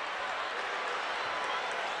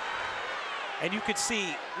 And you could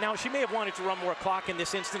see, now she may have wanted to run more clock in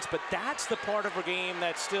this instance, but that's the part of her game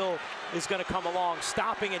that still is gonna come along,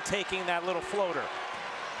 stopping and taking that little floater.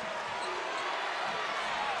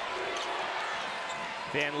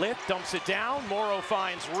 Van Lith dumps it down. Morrow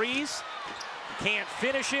finds Reese. Can't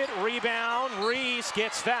finish it. Rebound. Reese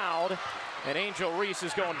gets fouled. And Angel Reese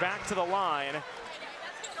is going back to the line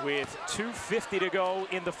with 2:50 to go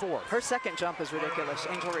in the fourth. Her second jump is ridiculous,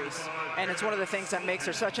 Angel Reese. And it's one of the things that makes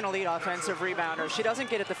her such an elite offensive rebounder. She doesn't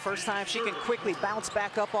get it the first time. She can quickly bounce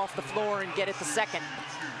back up off the floor and get it the second.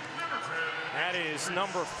 That is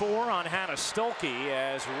number 4 on Hannah Stolke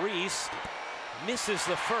as Reese misses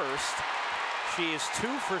the first. She is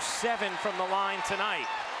 2 for 7 from the line tonight.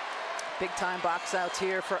 Big time box outs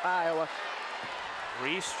here for Iowa.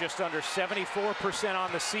 Reese just under 74%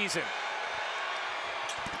 on the season.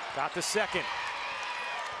 Got the second.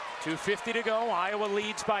 2:50 to go. Iowa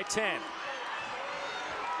leads by 10.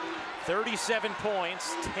 37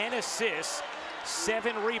 points, 10 assists,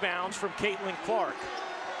 7 rebounds from Caitlyn Clark.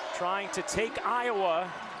 Trying to take Iowa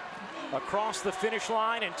across the finish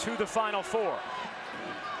line and to the Final Four.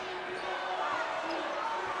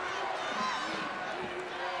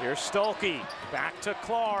 Here's Stolke, back to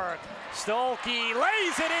Clark. Stolke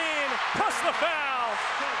lays it in, plus the foul.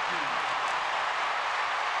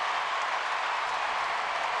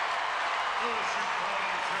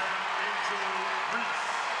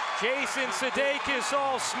 Jason Sudeikis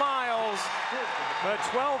all smiles. A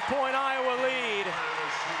 12-point Iowa lead.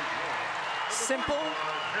 Simple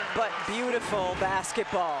but beautiful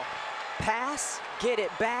basketball. Pass, get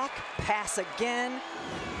it back, pass again.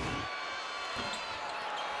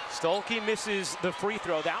 Stolke misses the free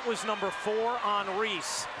throw. That was number 4 on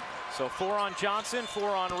Reese. So 4 on Johnson,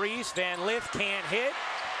 4 on Reese. Van Lith can't hit.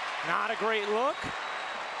 Not a great look.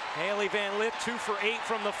 Haley Van Lith 2 for 8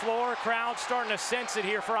 from the floor. Crowd starting to sense it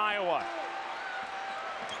here for Iowa.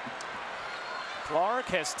 Clark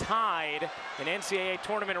has tied an NCAA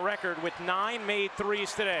tournament record with 9 made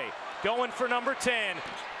threes today. Going for number 10.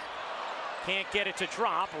 Can't get it to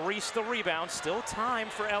drop. Reese the rebound. Still time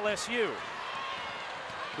for LSU.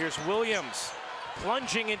 Here's Williams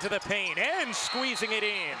plunging into the paint and squeezing it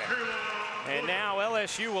in. And now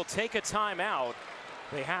LSU will take a timeout.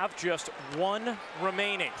 They have just 1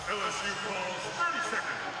 remaining.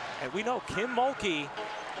 And we know Kim Mulkey,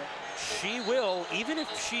 she will, even if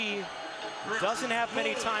she doesn't have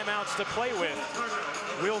many timeouts to play with,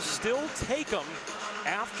 will still take them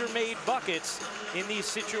after made buckets in these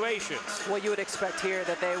situations. Well, you would expect here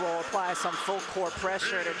that they will apply some full court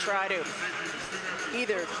pressure to try to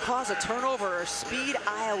either cause a turnover or speed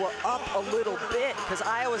Iowa up a little bit, because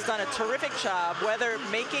Iowa's done a terrific job, whether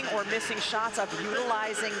making or missing shots, of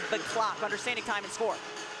utilizing the clock, understanding time and score.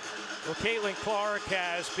 Well, Caitlyn Clark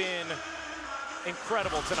has been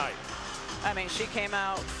incredible tonight. I mean, she came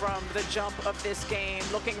out from the jump of this game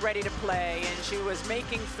looking ready to play, and she was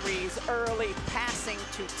making threes early, passing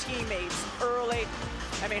to teammates early.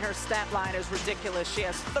 I mean, her stat line is ridiculous. She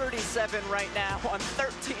has 37 right now on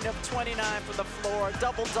 13 of 29 from the floor,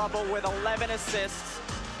 double-double with 11 assists.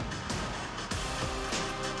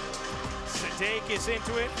 Sudeikis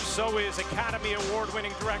into it. So is Academy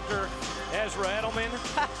Award-winning director Ezra Edelman.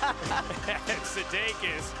 And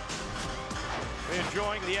Sudeikis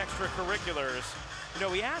enjoying the extracurriculars. You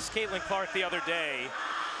know, we asked Caitlyn Clark the other day,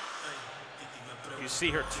 you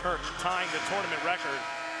see her tying the tournament record.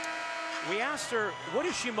 We asked her, what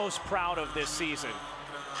is she most proud of this season?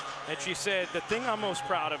 And she said, the thing I'm most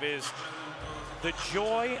proud of is the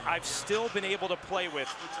joy I've still been able to play with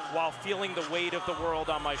while feeling the weight of the world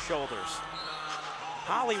on my shoulders.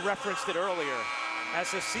 Holly referenced it earlier.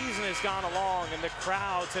 As the season has gone along and the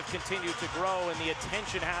crowds have continued to grow and the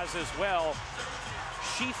attention has as well,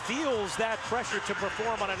 she feels that pressure to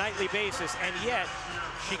perform on a nightly basis, and yet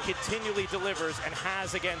she continually delivers and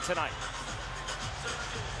has again tonight.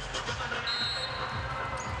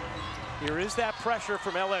 Here is that pressure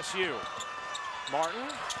from LSU. Martin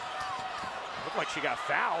Looked like she got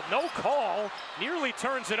fouled. No call. Nearly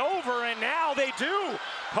turns it over, and now they do.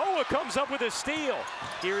 Poa comes up with a steal.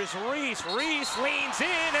 Here is Reese. Reese leans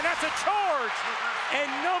in, and that's a charge. And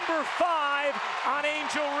number 5 on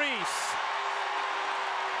Angel Reese.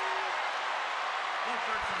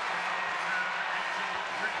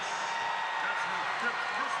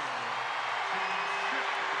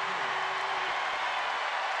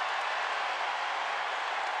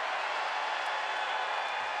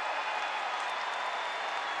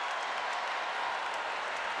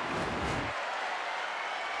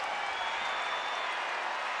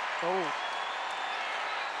 Oh.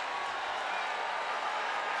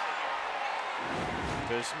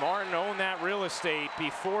 Does Martin own that real estate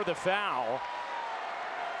before the foul?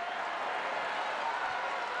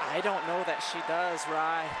 I don't know that she does,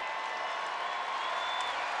 Rye.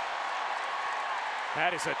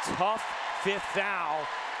 That is a tough 5th foul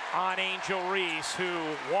on Angel Reese, who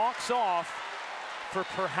walks off for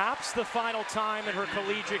perhaps the final time in her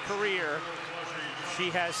collegiate career.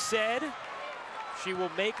 She has said she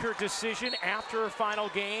will make her decision after her final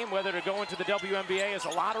game, whether to go into the WNBA as a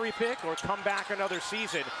lottery pick or come back another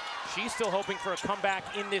season. She's still hoping for a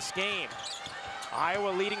comeback in this game. Iowa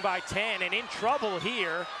leading by 10 and in trouble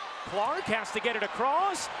here. Clark has to get it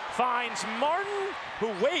across, finds Martin,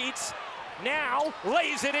 who waits, now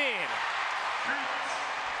lays it in.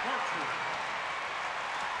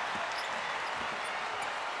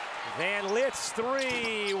 Van Lit's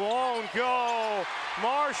 3 won't go.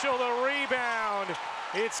 Marshall the rebound.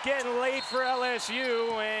 It's getting late for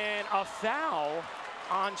LSU, and a foul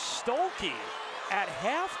on Stolke at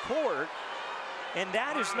half court, and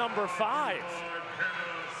that is number 5.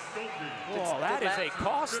 Whoa, that is a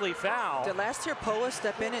costly foul. Did last year Poa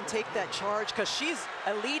step in and take that charge? Because she's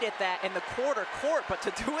elite at that in the quarter court, but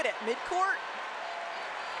to do it at midcourt?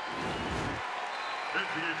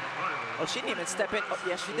 Oh, she didn't even step in. Oh,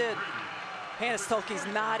 yes, she did. Hannah Stolke's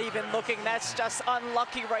not even looking. That's just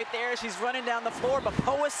unlucky right there. She's running down the floor, but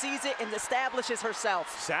Poa sees it and establishes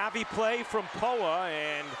herself. Savvy play from Poa,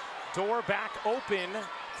 and door back open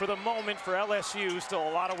for the moment for LSU. Still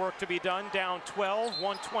a lot of work to be done. Down 12,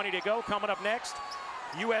 1:20 to go. Coming up next,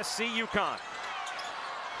 USC UConn.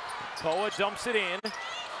 Poa dumps it in.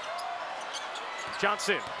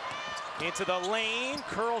 Johnson into the lane,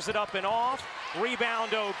 curls it up and off.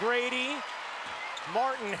 Rebound O'Grady.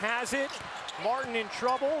 Martin has it. Martin in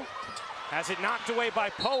trouble. Has it knocked away by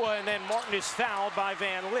Poa, and then Martin is fouled by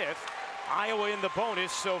Van Lit. Iowa in the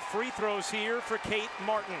bonus, so free throws here for Kate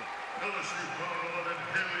Martin. LSU foul on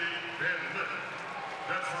Haley Van Lit.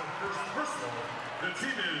 That's her first personal. The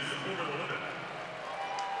team is over the limit.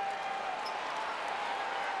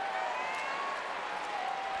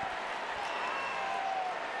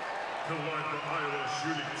 To line for Iowa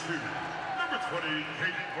shooting 2. Number 20,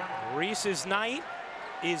 Kate Martin. Reese's night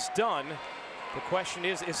is done. The question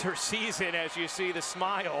is her season, as you see the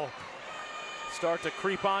smile start to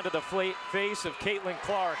creep onto the face of Caitlyn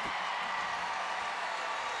Clark.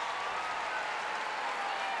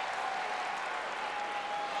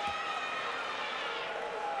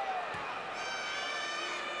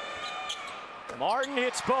 Martin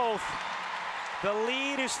hits both. The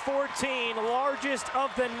lead is 14, largest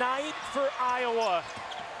of the night for Iowa.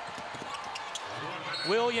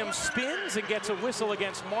 Williams spins and gets a whistle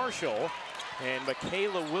against Marshall. And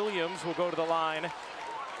Michaela Williams will go to the line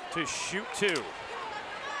to shoot 2.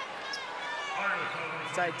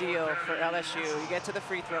 It's ideal for LSU. You get to the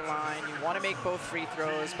free throw line, you want to make both free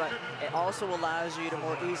throws, but it also allows you to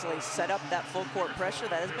more easily set up that full court pressure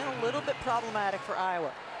that has been a little bit problematic for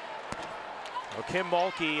Iowa. Well, Kim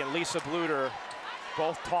Mulkey and Lisa Bluter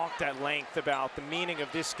both talked at length about the meaning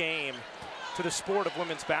of this game to the sport of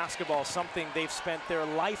women's basketball, something they've spent their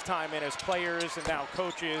lifetime in as players and now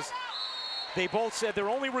coaches. They both said their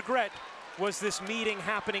only regret was this meeting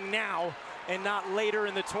happening now and not later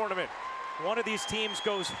in the tournament. One of these teams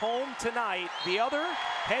goes home tonight. The other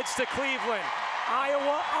heads to Cleveland.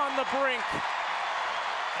 Iowa on the brink.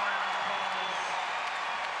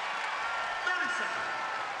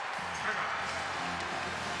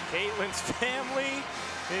 Caitlyn's family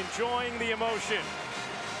enjoying the emotion.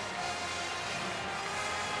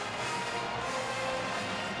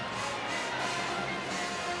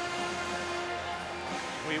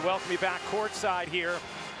 We welcome you back courtside here.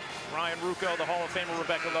 Ryan Ruocco, the Hall of Famer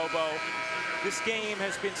Rebecca Lobo. This game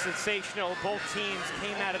has been sensational. Both teams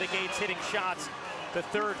came out of the gates hitting shots. the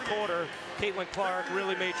third quarter. Caitlyn Clark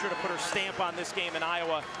really made sure to put her stamp on this game, and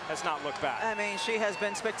Iowa has not looked back. I mean, she has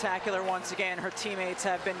been spectacular once again. Her teammates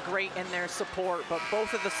have been great in their support, but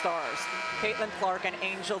both of the stars, Caitlyn Clark and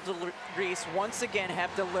Angel Reese, once again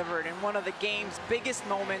have delivered in one of the game's biggest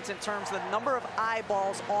moments in terms of the number of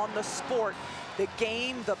eyeballs on the sport. The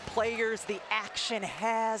game, the players, the action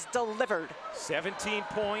has delivered. 17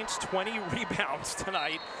 points, 20 rebounds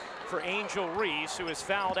tonight for Angel Reese, who is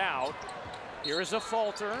fouled out. Here is a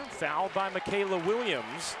falter, fouled by Michaela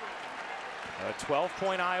Williams. A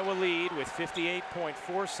 12-point Iowa lead with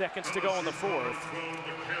 58.4 seconds to go in the fourth.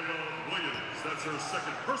 That's her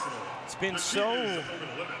second personal. It's been so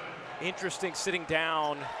interesting sitting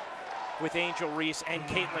down with Angel Reese and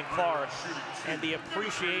Caitlyn Clark and the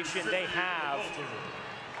appreciation they have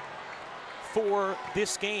for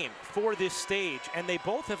this game, for this stage. And they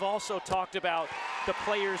both have also talked about the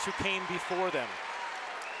players who came before them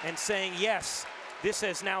and saying, yes, this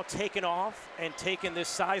has now taken off and taken this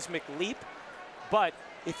seismic leap. But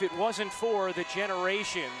if it wasn't for the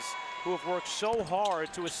generations who have worked so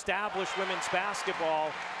hard to establish women's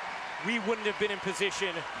basketball, we wouldn't have been in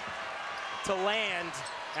position to land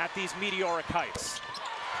at these meteoric heights.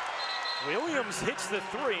 Williams hits the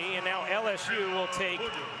three, and now LSU will take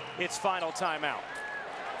its final timeout.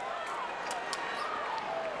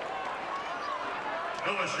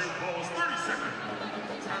 LSU calls 30-second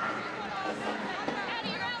timeout.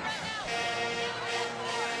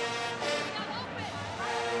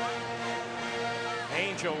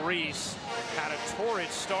 Angel Reese had a torrid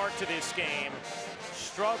start to this game,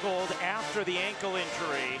 struggled after the ankle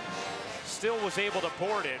injury, still was able to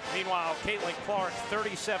board it. Meanwhile, Caitlyn Clark,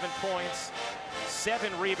 37 points,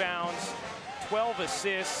 7 rebounds, 12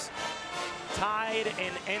 assists, tied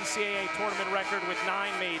an NCAA tournament record with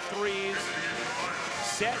 9 made threes,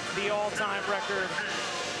 set the all-time record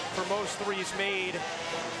for most threes made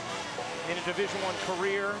in a Division I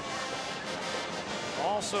career.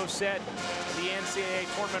 Also set the NCAA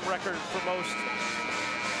tournament record for most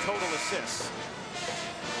total assists.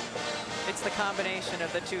 It's the combination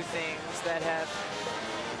of the two things that have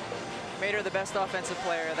made her the best offensive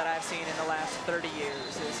player that I've seen in the last 30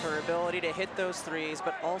 years, is her ability to hit those threes,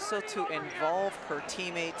 but also to involve her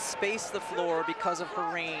teammates, space the floor because of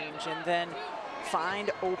her range, and then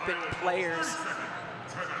find open players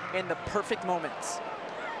in the perfect moments.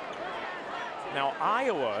 Now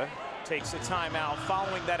Iowa takes a timeout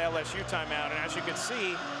following that LSU timeout, and as you can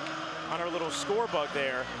see on our little score bug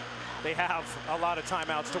there, they have a lot of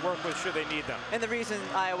timeouts to work with should they need them. And the reason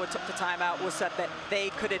Iowa took the timeout was that they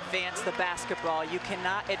could advance the basketball. You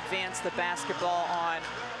cannot advance the basketball on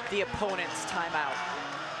the opponent's timeout.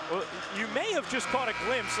 Well, you may have just caught a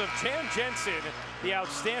glimpse of Jan Jensen, the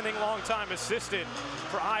outstanding longtime assistant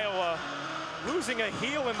for Iowa, losing a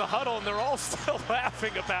heel in the huddle, and they're all still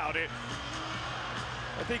laughing about it.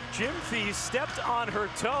 I think Jim Fee stepped on her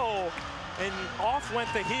toe and off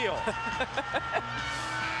went the heel.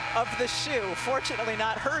 Of the shoe, fortunately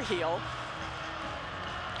not her heel.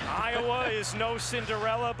 Iowa is no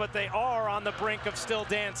Cinderella, but they are on the brink of still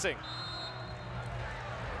dancing.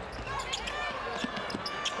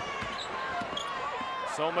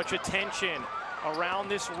 So much attention around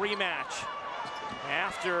this rematch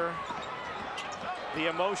after the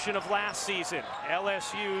emotion of last season.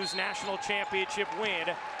 LSU's national championship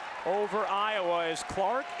win over Iowa as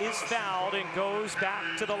Clark is fouled and goes back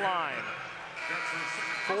to the line.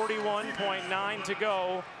 41.9 to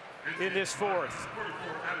go in this fourth.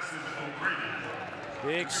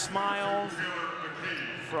 Big smile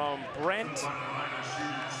from Brent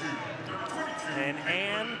and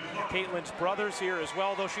Ann, Caitlyn's brothers here as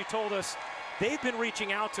well, though she told us they've been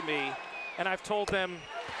reaching out to me, and I've told them,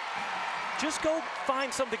 just go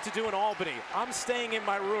find something to do in Albany. I'm staying in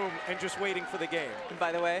my room and just waiting for the game. And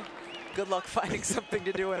by the way, good luck finding something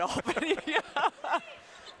to do in Albany.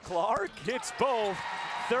 Clark hits both.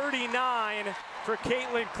 39 for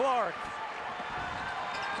Caitlyn Clark.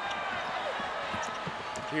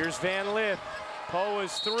 Here's Van Lith.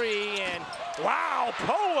 Poa's three, and wow,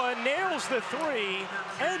 Poa nails the three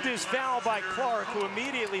and is fouled by Clark, who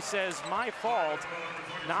immediately says, my fault.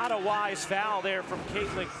 Not a wise foul there from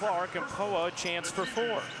Caitlyn Clark, and Poa a chance for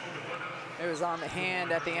 4. It was on the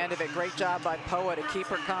hand at the end of it. Great job by Poa to keep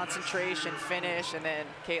her concentration, finish, and then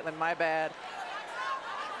Caitlyn, my bad.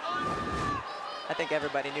 I think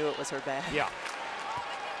everybody knew it was her bad. Yeah.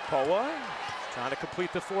 Poa trying to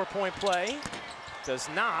complete the 4-point play. Does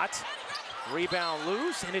not. Rebound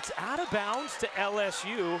loose, and it's out of bounds to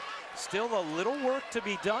LSU. Still a little work to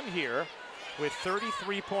be done here with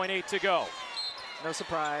 33.8 to go. No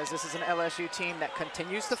surprise, this is an LSU team that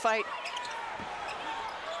continues to fight.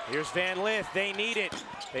 Here's Van Lith, they need it.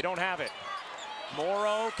 They don't have it.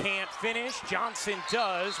 Morrow can't finish, Johnson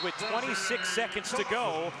does with 26 seconds to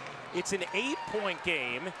go. It's an 8-point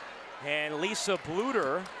game, and Lisa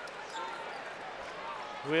Bluter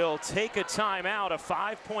will take a timeout, a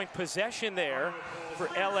 5-point possession there for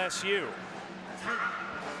LSU.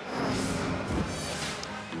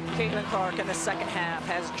 Caitlyn Clark in the second half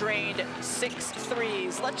has drained 6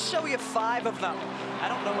 threes. Let's show you 5 of them. I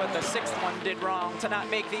don't know what the 6th one did wrong to not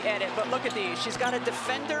make the edit, but look at these. She's got a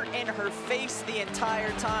defender in her face the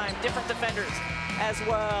entire time, different defenders as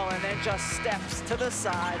well, and then just steps to the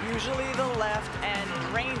side, usually the left,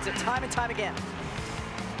 and drains it time and time again.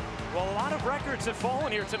 Well, a lot of records have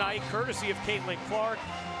fallen here tonight, courtesy of Caitlyn Clark.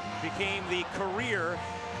 Became the career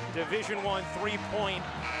Division I three-point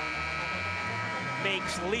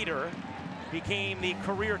makes leader, became the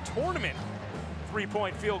career tournament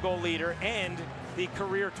three-point field goal leader, and the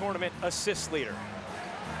career tournament assist leader.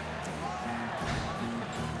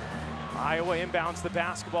 Iowa inbounds the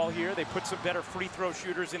basketball here. They put some better free throw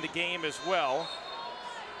shooters in the game as well.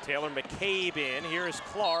 Taylor McCabe in. Here is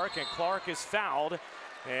Clark, and Clark is fouled,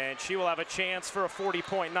 and she will have a chance for a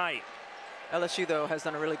 40-point night. LSU, though, has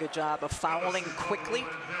done a really good job of fouling quickly,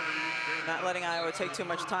 not letting Iowa take too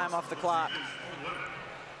much time off the clock.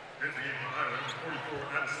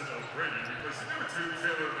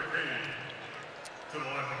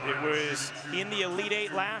 It was in the Elite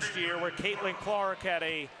Eight last year where Caitlyn Clark had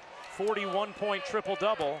a 41-point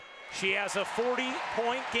triple-double. She has a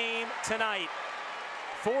 40-point game tonight.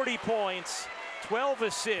 40 points, 12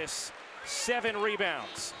 assists, 7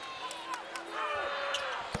 rebounds.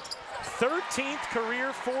 13th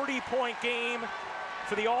career 40-point game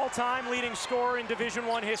for the all-time leading scorer in Division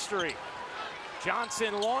I history.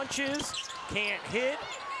 Johnson launches, can't hit,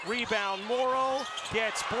 rebound Morrow,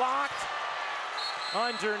 gets blocked.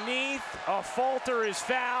 Underneath, a falter is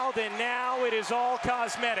fouled, and now it is all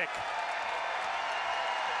cosmetic.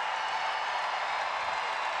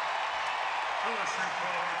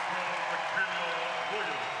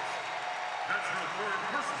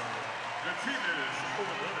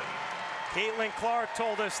 Caitlyn Clark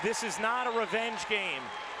told us this is not a revenge game.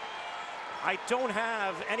 I don't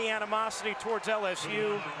have any animosity towards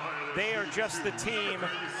LSU. They are just the team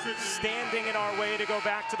standing in our way to go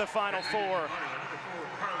back to the Final Four.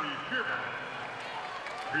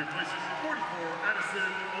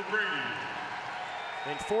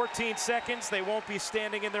 In 14 seconds, they won't be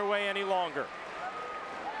standing in their way any longer.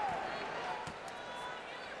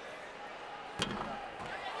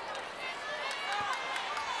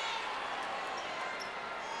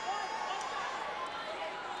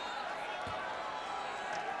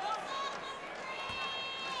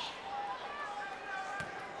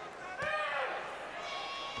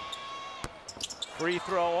 Free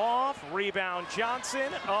throw off, rebound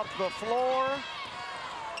Johnson, up the floor.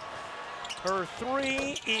 Her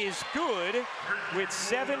three is good with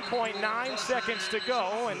 7.9 seconds to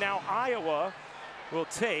go, and now Iowa will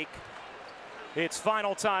take its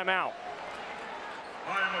final timeout.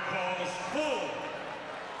 Iowa calls full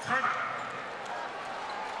timeout.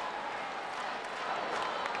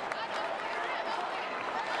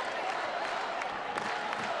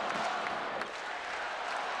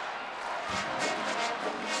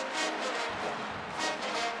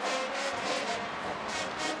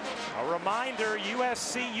 Reminder,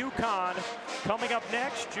 USC UConn coming up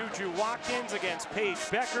next. Juju Watkins against Paige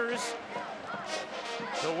Beckers.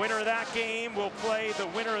 The winner of that game will play the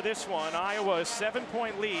winner of this one. Iowa's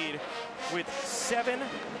 7-point lead with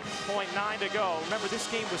 7.9 to go. Remember,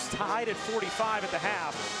 this game was tied at 45 at the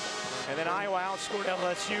half, and then Iowa outscored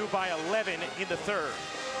LSU by 11 in the third.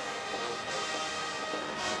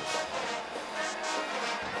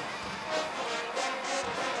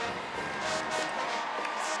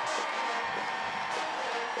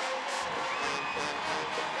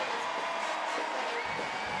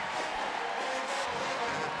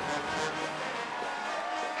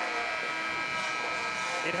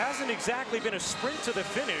 It hasn't exactly been a sprint to the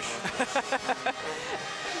finish.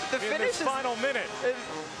 The finish is final minute.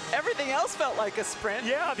 Everything else felt like a sprint.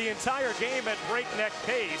 Yeah, the entire game at breakneck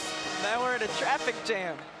pace. Now we're in a traffic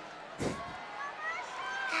jam.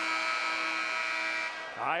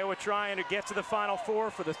 Iowa trying to get to the Final Four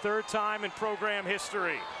for the third time in program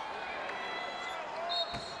history.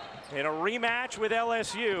 In a rematch with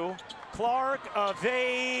LSU, Clark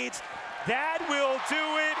evades. That will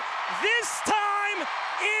do it. This time,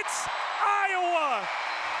 it's Iowa.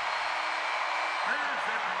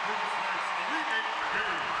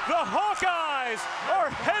 The Hawkeyes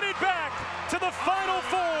are headed back to the Final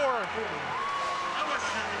Four.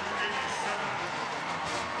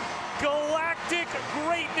 Galactic Majestic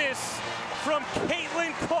greatness from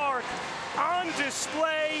Caitlyn Clark on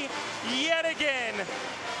display yet again.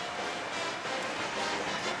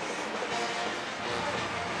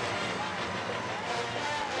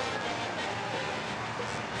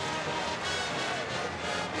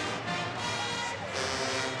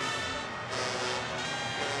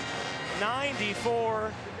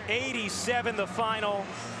 (94-87) the final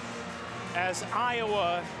as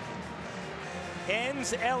Iowa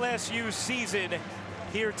ends LSU season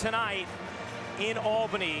here tonight in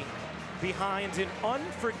Albany behind an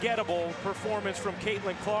unforgettable performance from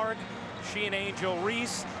Caitlyn Clark. She and Angel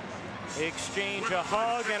Reese exchange a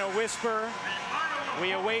hug and a whisper.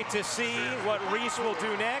 We await to see what Reese will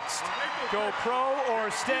do next. Go pro or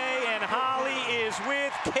stay, and Holly is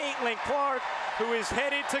with Caitlyn Clark, who is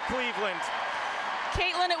headed to Cleveland.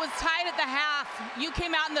 Caitlyn, it was tied at the half. You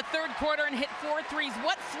came out in the third quarter and hit 4 threes.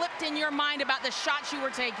 What flipped in your mind about the shots you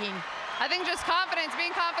were taking? I think just confidence,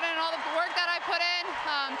 being confident in all the work that I put in,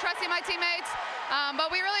 trusting my teammates. But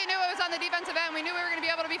we really knew it was on the defensive end. We knew we were going to be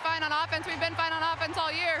able to be fine on offense. We've been fine on offense all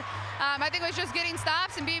year. I think it was just getting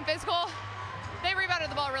stops and being physical. They rebounded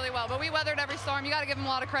the ball really well, but we weathered every storm. You got to give them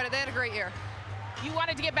a lot of credit. They had a great year. You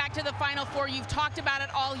wanted to get back to the Final Four. You've talked about it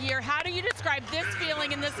all year. How do you describe this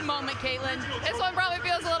feeling in this moment, Caitlyn? This one probably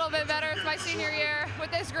feels a little bit better. It's my senior year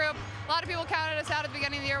with this group. A lot of people counted us out at the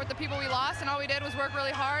beginning of the year with the people we lost, and all we did was work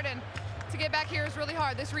really hard. And to get back here is really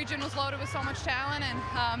hard. This region was loaded with so much talent, and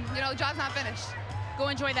you know, the job's not finished. Go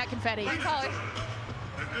enjoy that confetti. Thanks, Holly.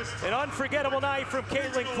 An unforgettable night from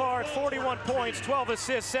Caitlyn Clark, 41 points, 12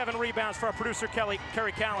 assists, 7 rebounds for our producer,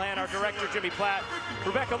 Kerry Callahan, our director, Jimmy Platt,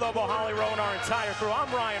 Rebecca Lobo, Holly Rowe, and our entire crew.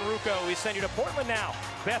 I'm Ryan Ruocco. We send you to Portland now.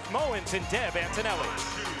 Beth Mowens and Deb Antonelli.